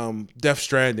 Death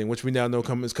Stranding, which we now know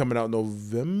is coming out in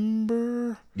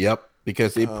November. Yep,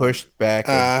 because they pushed back.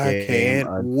 I can't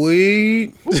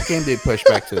wait. Which game they pushed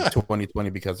back to 2020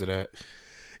 because of that?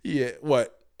 Yeah,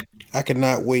 what? I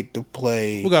cannot wait to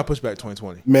play. We got pushed back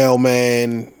 2020.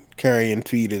 Mailman carrying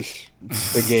fetus.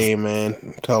 The game, man.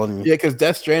 I'm telling you. Yeah, because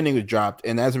Death Stranding was dropped,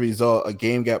 and as a result, a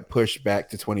game got pushed back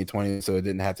to 2020, so it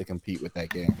didn't have to compete with that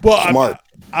game. Well, Smart.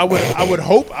 I would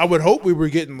hope we were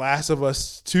getting Last of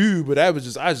Us 2, but I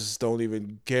just don't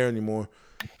even care anymore.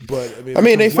 But I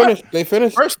mean, they finished.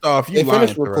 First off, they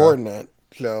finished recording that,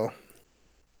 so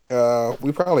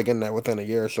we probably getting that within a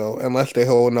year or so, unless they're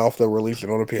holding off the release it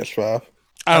on the PS5.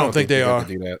 I don't think they are.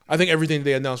 Do that. I think everything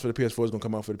they announced for the PS4 is going to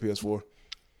come out for the PS4.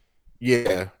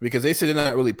 Yeah, because they said they're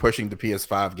not really pushing the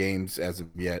PS5 games as of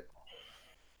yet.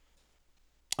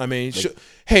 I mean, show me.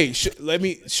 If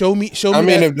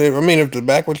the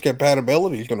backwards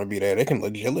compatibility is going to be there, they can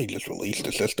legitimately just release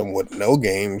the system with no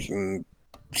games and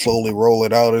slowly roll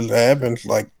it out as it happens,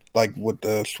 like with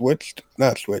the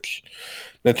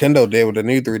Nintendo did with the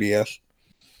new 3DS.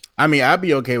 I mean, I'd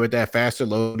be okay with that, faster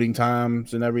loading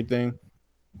times and everything.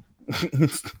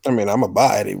 I mean, I'm gonna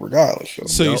buy it regardless.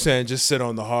 So you're saying just sit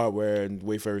on the hardware and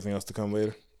wait for everything else to come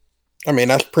later? I mean,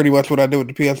 that's pretty much what I do with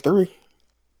the PS3.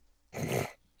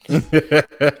 What's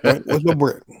the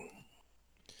brick?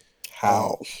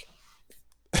 House.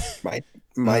 Might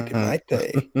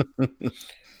day.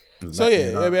 So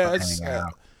yeah,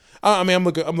 I mean, I'm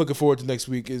looking forward to next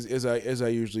week as I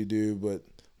usually do, but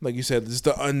like you said, just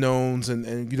the unknowns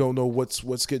and you don't know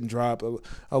what's getting dropped.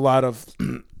 A lot of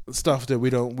stuff that we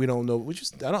don't know.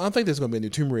 I don't think there's gonna be a new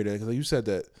Tomb Raider because you said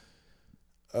that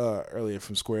earlier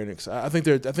from Square Enix. I think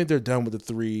they're done with the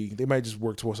 3. They might just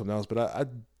work towards something else, but I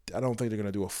don't think they're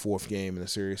gonna do a 4th game in the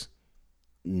series.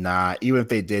 Nah, even if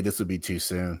they did, this would be too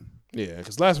soon. Yeah,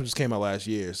 because last one just came out last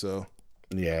year, so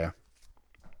yeah.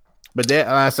 But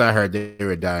last I heard, they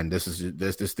were done. This is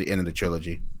the end of the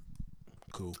trilogy.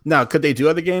 Cool. Now, could they do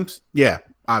other games? Yeah,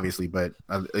 obviously, but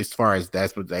as far as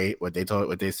that's what they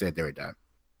said, they were done.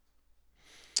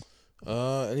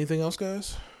 Anything else,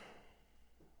 guys?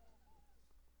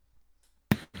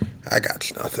 I got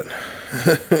nothing.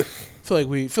 feel like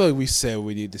we said what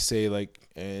we need to say,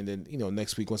 and then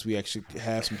next week once we actually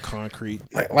have some concrete.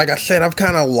 Like I said, I've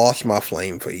kind of lost my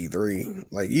flame for E3.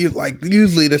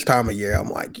 Usually this time of year, I'm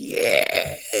like,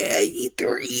 yeah,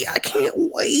 E3, I can't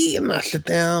wait, and I sit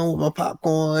down with my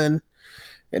popcorn,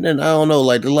 and then I don't know,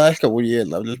 like the last couple of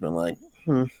years, I've just been like,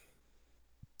 It's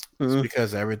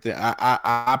because everything.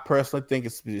 I personally think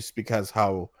it's just because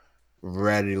how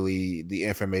readily the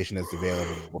information is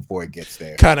available before it gets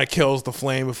there. Kind of kills the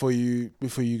flame before you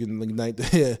can ignite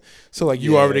the so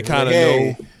you already kind of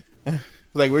know.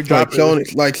 Like we're dropping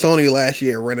Sony last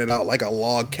year rented out like a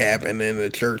log cabin in a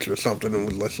church or something and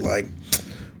was just like,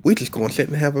 we just gonna sit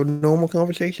and have a normal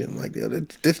conversation. Like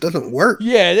this doesn't work.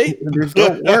 Yeah, they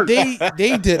don't work.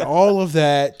 They did all of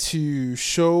that to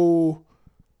show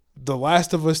The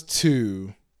Last of Us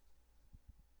 2.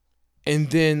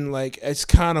 And then it's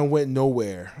kind of went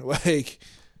nowhere.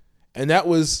 And that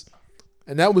was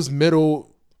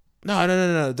middle.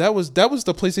 No. That was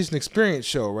the PlayStation Experience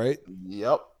show, right?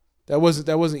 Yep. That wasn't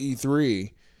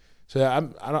E3. So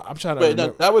I'm trying to. Wait,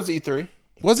 no, that was E3.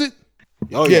 Was it?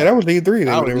 Oh yeah, that was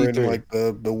E3. They were in like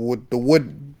the wood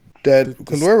that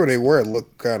because wherever they were, it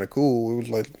looked kind of cool. It was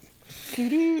like.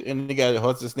 And the guy,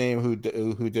 what's his name, who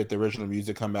did the original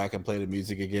music, come back and play the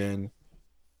music again.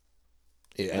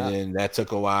 Yeah. And then that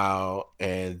took a while,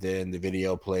 and then the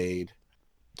video played.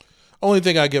 Only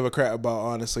thing I give a crap about,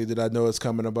 honestly, that I know is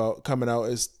coming out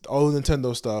is all the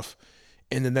Nintendo stuff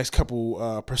in the next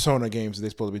couple Persona games that they're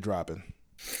supposed to be dropping.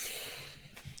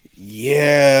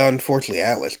 Yeah, unfortunately,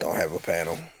 Atlas don't have a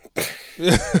panel.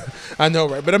 I know,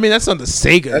 right? But I mean, that's on the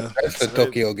Sega. That's the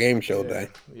Tokyo Game Show day.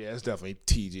 Yeah, it's definitely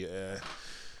TG.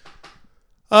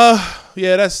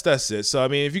 Yeah, that's it. So I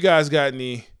mean, if you guys got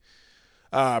any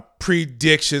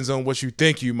predictions on what you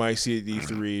think you might see at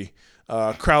E3,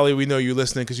 Crowley, we know you're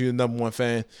listening because you're the #1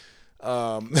 fan.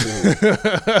 I'm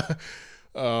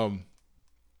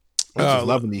just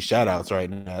loving these shout outs right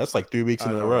now. That's like 3 weeks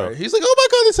in a row. Right? He's like, oh my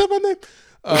God, they said my name.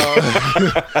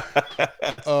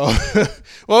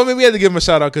 Well, I mean, we had to give him a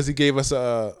shout out because he gave us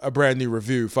a brand new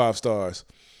review, 5 stars.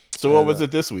 So what was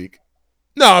it this week?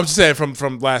 No, I'm just saying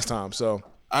from last time. So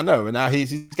I know, but now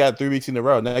he's got 3 weeks in a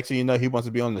row. Next thing you know, he wants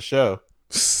to be on the show.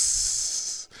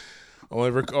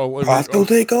 Hostile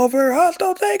takeover.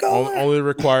 Only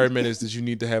requirement is that you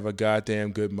need to have a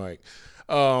goddamn good mic.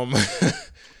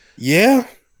 Yeah.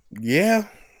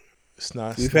 It's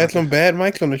not. We've had some bad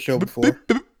mics on the show before.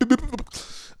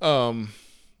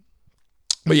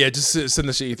 But yeah, just send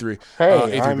us your E3.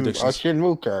 Hey, I'm a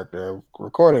Shenmue character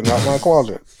recording out my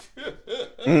closet.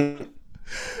 You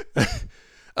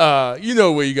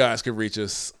know where you guys can reach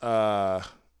us.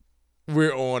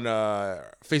 We're on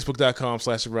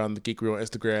Facebook.com/Around the Geek. We're on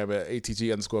Instagram at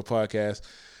ATG_podcast.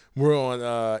 We're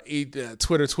on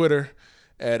Twitter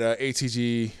at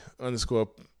ATG_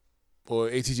 or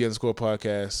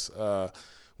ATG_podcast.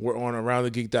 We're on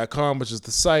AroundTheGeek.com, which is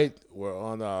the site. We're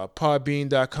on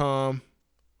Podbean.com.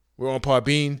 We're on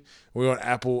Podbean. We're on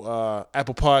Apple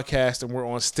Podcast, and we're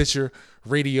on Stitcher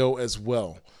Radio as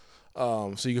well.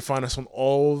 So you can find us on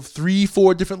all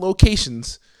 3-4 different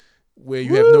locations where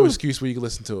you have no excuse where you can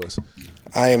listen to us.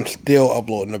 I am still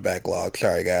uploading the backlog.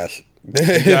 Sorry, guys.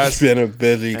 It's been a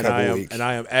busy couple weeks. And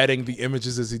I am adding the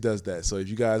images as he does that. So if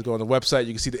you guys go on the website,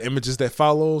 you can see the images that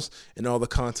follows and all the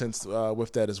contents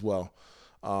with that as well.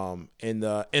 And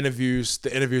the interviews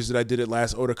that I did at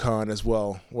last Otakon as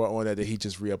well were on that he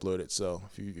just re-uploaded. So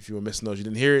if you were missing those, you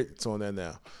didn't hear it, it's on there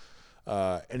now.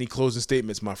 Any closing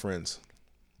statements, my friends?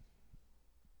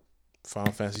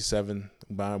 Final Fantasy VII,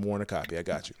 buy and warn a copy. I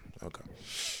got you. Okay.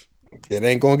 It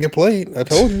ain't gonna get played. I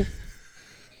told you.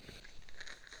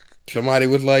 Somebody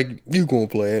was like, "You gonna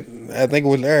play it?" I think it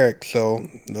was Eric. So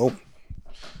nope.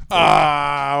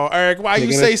 Oh, Eric, why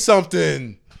you say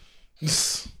something?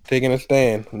 Taking a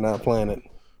stand. I'm not playing it.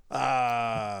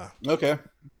 Okay.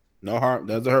 No harm.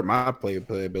 Doesn't hurt my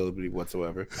playability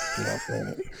whatsoever. Not playing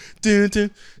it. Dun,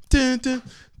 dun, dun, dun,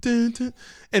 dun, dun.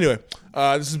 Anyway,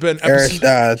 this has been Eric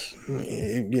episode. Styles.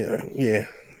 Yeah.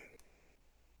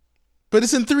 But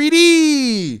it's in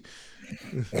 3D.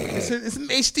 It's in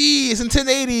HD. It's in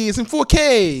 1080. It's in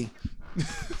 4K.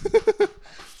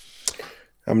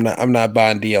 I'm not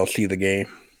buying DLC the game.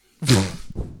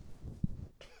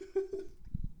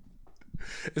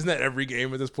 Isn't that every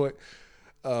game at this point?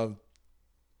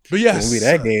 But yes, It'll be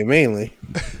that game mainly.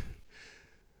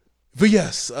 But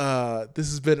yes, this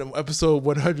has been episode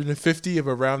 150 of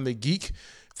Around the Geek.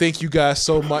 Thank you guys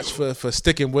so much for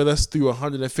sticking with us through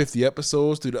 150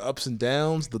 episodes, through the ups and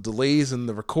downs, the delays in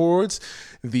the records,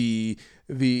 the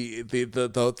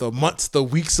months, the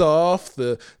weeks off,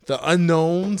 the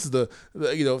unknowns, the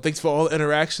thanks for all the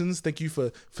interactions. Thank you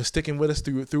for sticking with us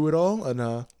through it all,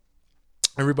 and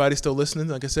everybody still listening.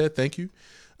 Like I said, thank you.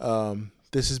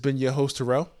 This has been your host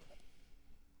Terrell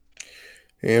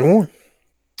And Warren.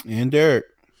 And Derek.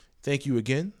 Thank you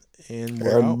again, and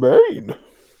we're out. Bane.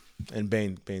 And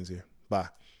Bane's here. Bye.